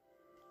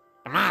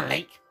 Come on,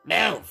 Link.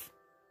 Move.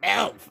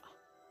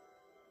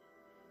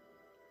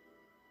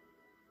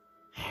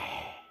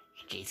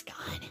 She's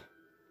gone.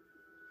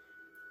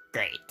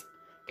 Great.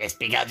 Just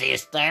because you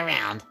stay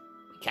around,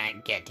 we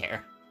can't get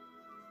her.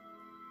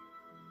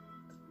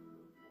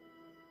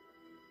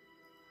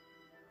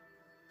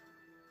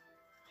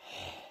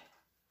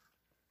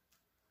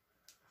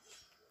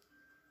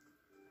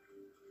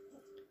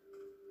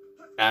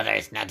 Oh,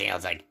 there's nothing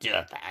else I can do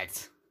about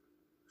it.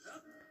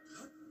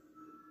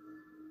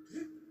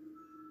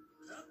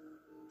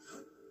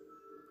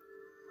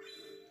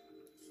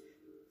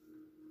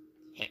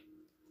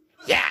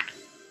 Yeah!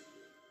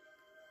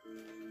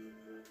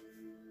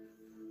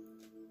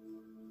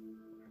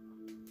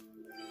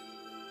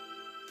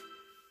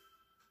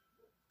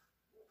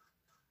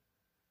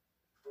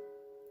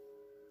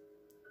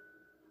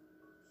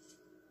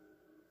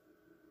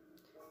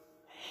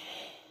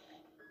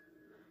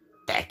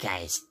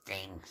 guy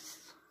stinks.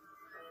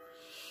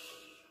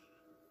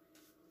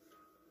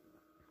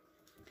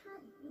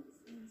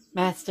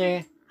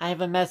 Master, I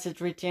have a message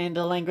written in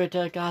the language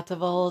of gods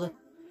of old.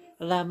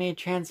 Allow me to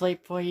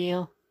translate for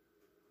you.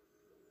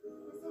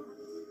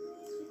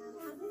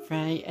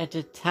 Right at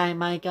the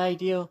time I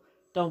guide you,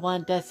 the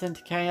one destined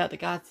to carry out the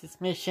gods'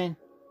 mission.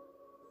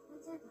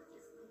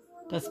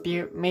 The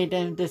spirit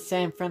maiden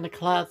descend from the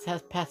clouds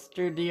has passed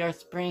through the earth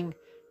spring,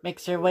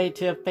 makes her way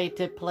to a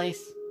fated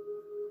place.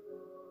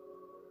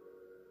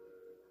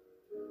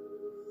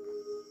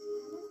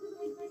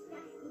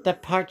 The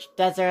parched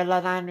desert of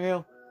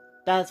Lananru,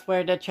 that's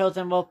where the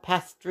chosen will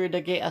pass through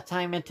the gate of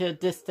time into a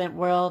distant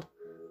world.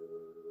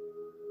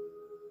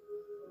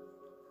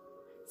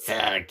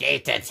 So,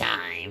 gate of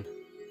time.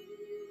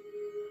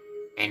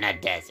 In a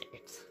desert.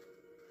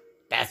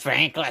 That's where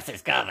Inkless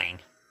is going.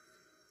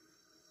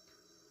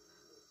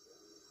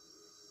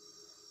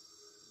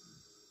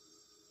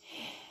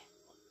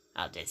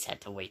 I'll just have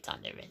to wait on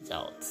the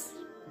results.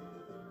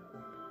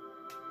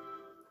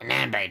 An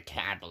amber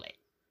tablet.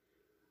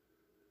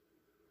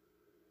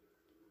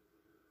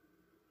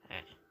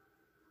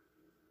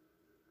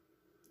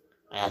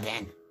 Well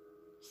then,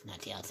 there's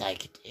nothing else I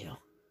could do.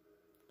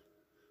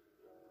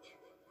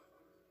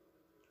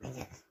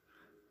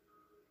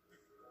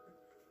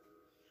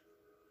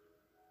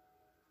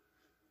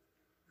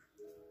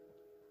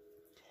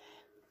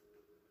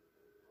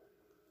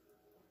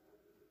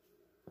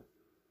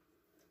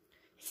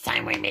 It's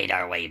time we made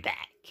our way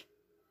back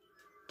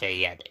to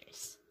the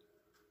others.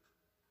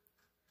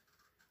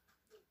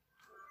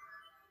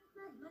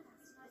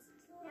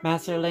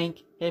 Master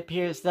Link, it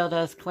appears Zelda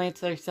has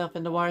cleansed herself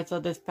in the waters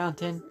of this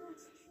fountain.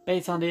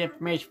 Based on the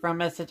information from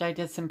a message I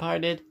just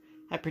imparted,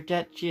 I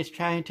project she is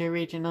traveling to a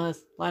region known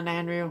as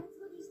Lananru.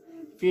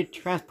 If you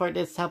transport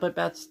this tablet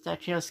back to the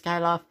statue of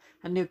Skyloft,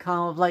 a new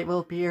column of light will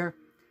appear.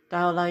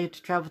 That will allow you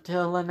to travel to the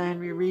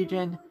Lananru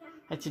region.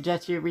 I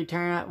suggest you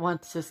return at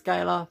once to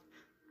Skyloft,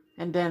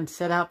 and then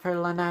set out for the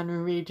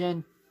Lananru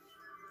region.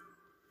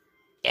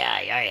 Yeah,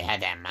 I already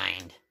had that in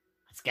mind.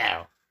 Let's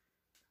go.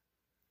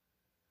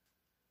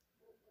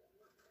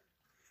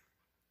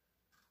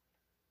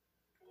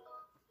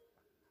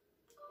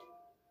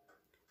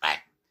 What?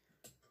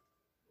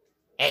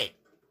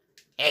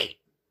 Hey,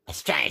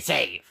 let's try and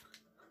save.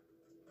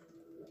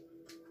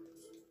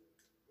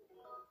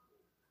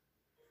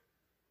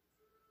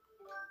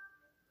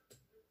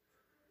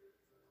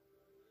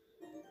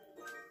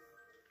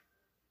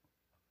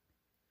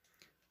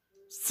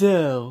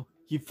 So,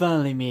 you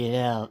finally made it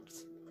out.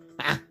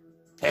 Huh?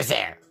 Who's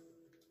there?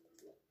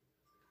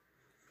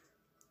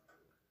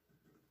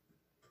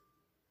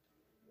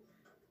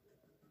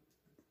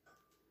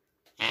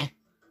 Huh?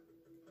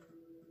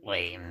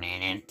 Wait a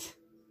minute.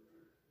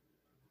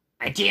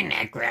 Aren't you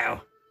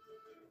Necro?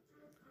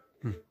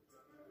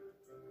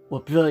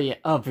 What brilliant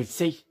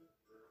observation!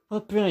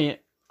 What brilliant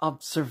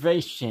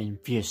observation,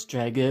 fierce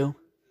Drago.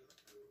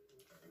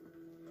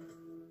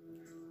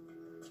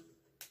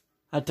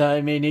 I thought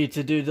I may need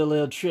to do the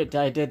little trick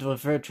that I did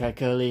with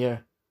Vertrack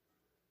earlier.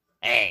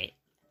 Hey,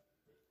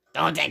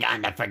 don't take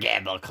on the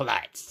forgettable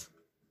klutz.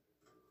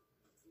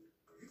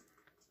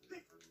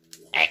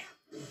 Hey,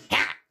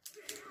 ha!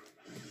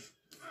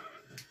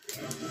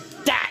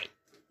 Die!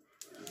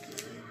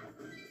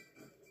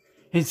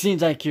 It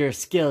seems like your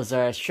skills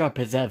are as sharp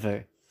as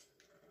ever.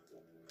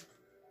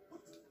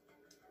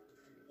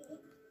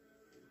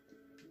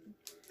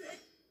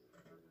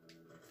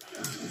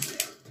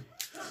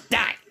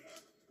 Die!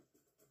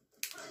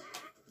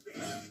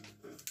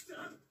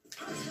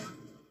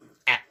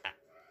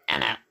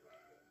 Anna.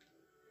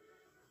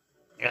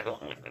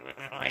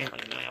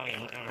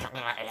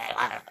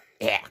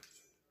 Yeah.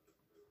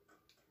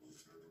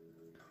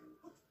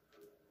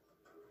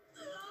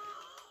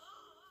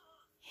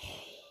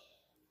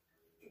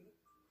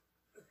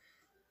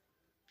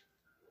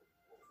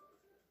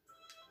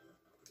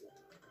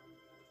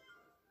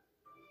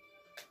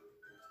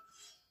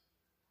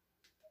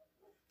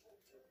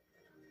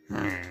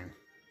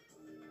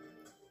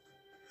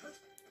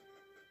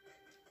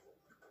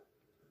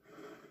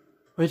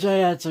 Which I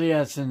actually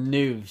have some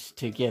news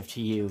to give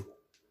to you.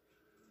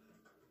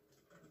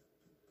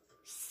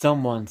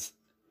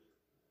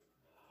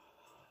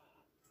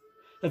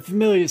 A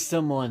familiar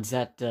someone's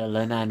at the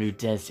Lananru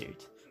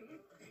Desert.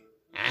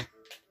 Huh?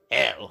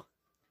 Who?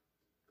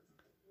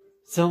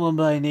 Someone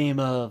by the name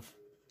of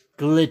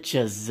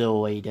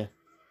Glitchazoid.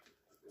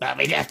 But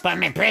we just put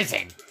him in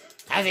prison.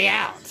 How's he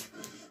out?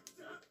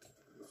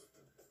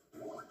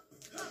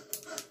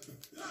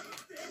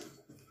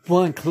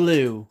 One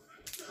clue.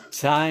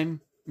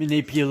 Time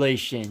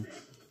manipulation.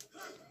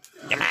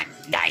 Come on,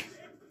 die.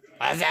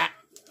 What's that?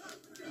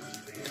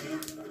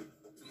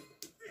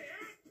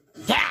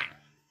 Yeah.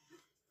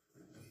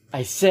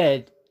 I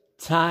said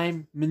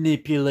time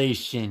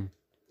manipulation.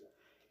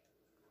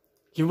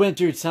 You went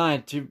through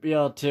time to be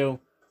able to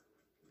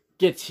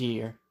get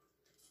here.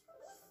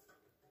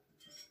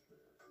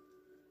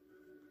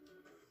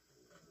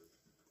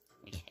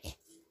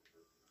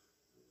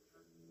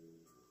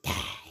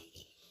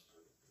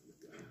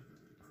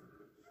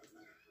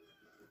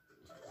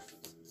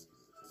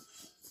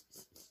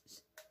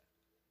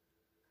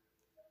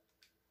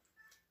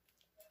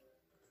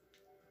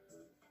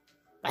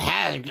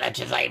 those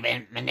glitches let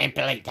you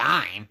manipulate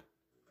time?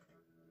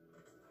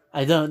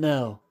 I don't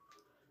know.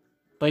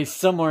 But he's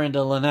somewhere in the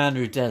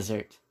Lanandru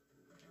Desert.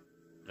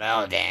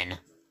 Well then,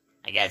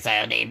 I guess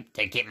I'll need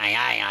to keep my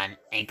eye on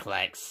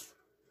Inklex.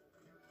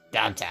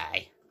 Don't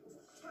I?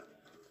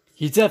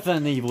 He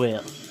definitely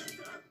will.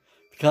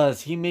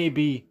 Because he may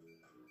be,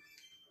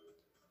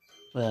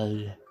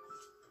 well,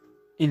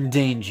 in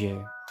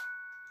danger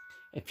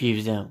if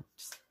you don't.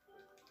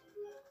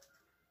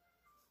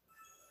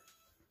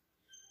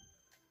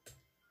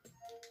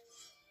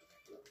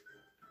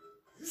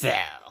 So,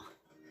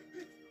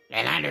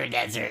 Lanandru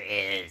Desert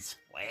is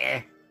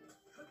where?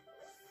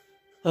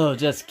 Oh,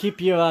 just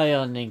keep your eye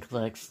on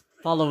Inklex.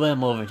 Follow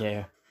him over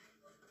there.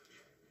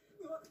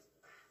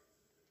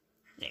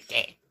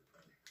 Okay.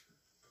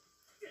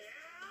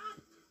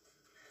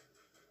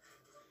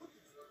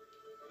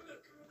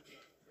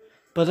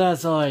 But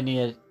that's all I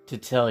needed to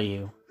tell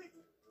you.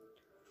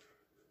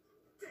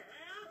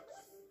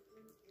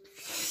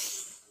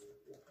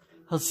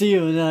 I'll see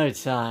you another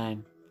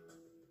time,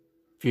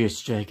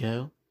 Fierce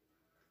Drago.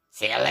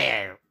 See you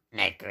later,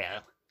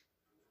 Necro.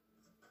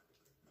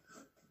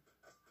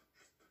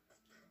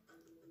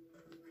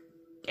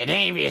 Did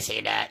any of you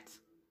see that?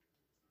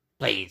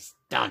 Please,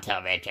 don't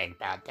tell Richard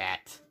about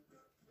that.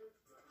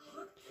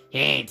 He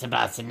ain't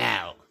supposed to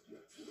know.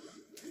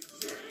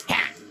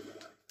 Ha!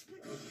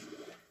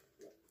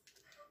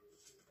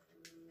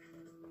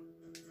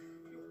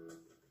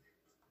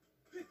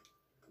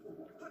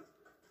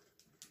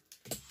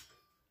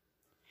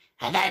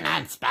 I did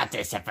not spot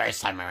this the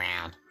first time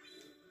around.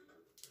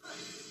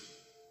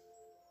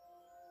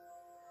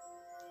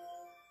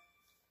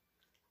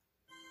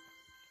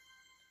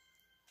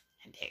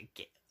 And there it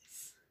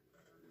goes.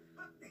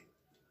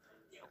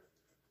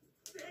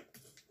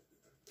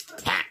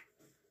 Ha!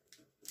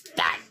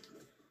 Die!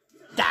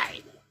 Die!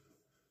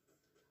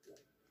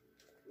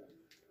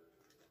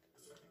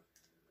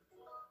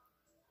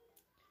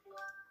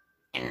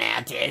 And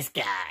now to the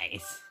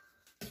skies.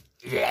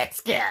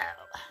 Let's go!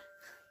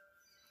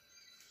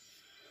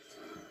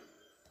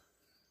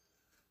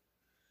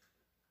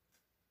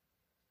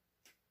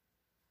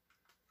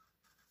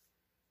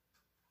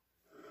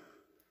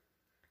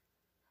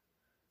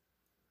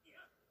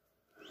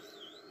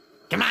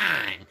 Come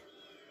on!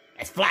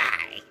 Let's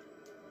fly!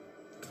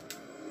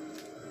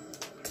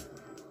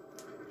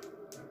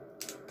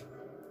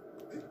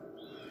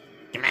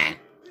 Come on!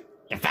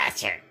 Get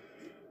faster!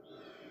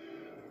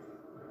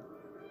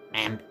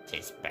 Man,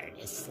 this bird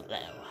is slow.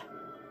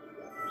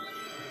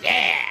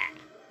 Yeah!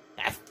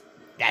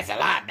 That's a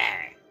lot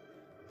better.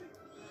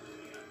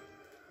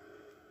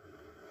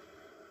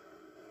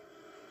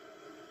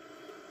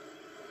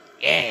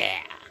 Yeah!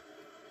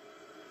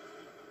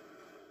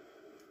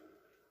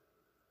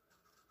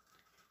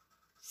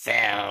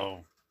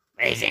 So,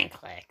 raising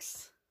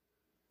clicks.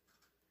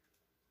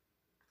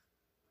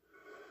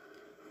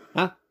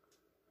 Huh?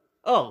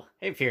 Oh,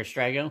 hey, Fierce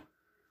Drago.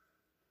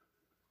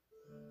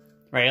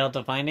 Were you able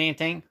to find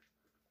anything?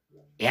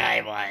 Yeah,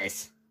 I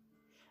was.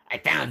 I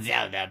found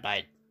Zelda,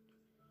 but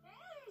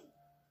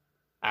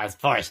I was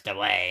forced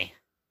away.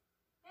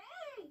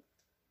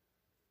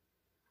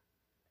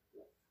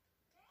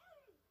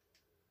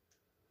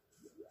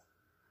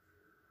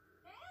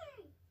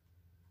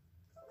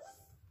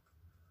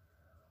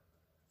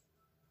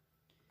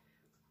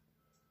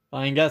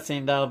 Well, I'm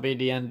guessing that'll be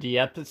the end of the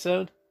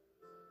episode.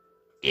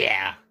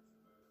 Yeah.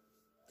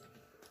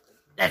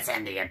 Let's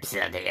end the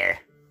episode here.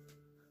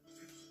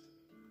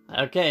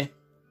 Okay.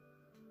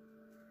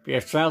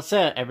 Fierce Drago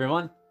said,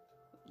 everyone.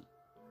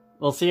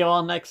 We'll see you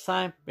all next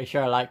time. Be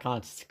sure to like,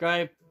 comment,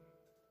 subscribe.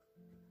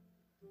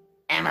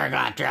 And we're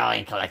gonna throw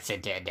Inklex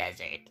into the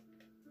desert.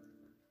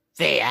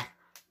 See ya!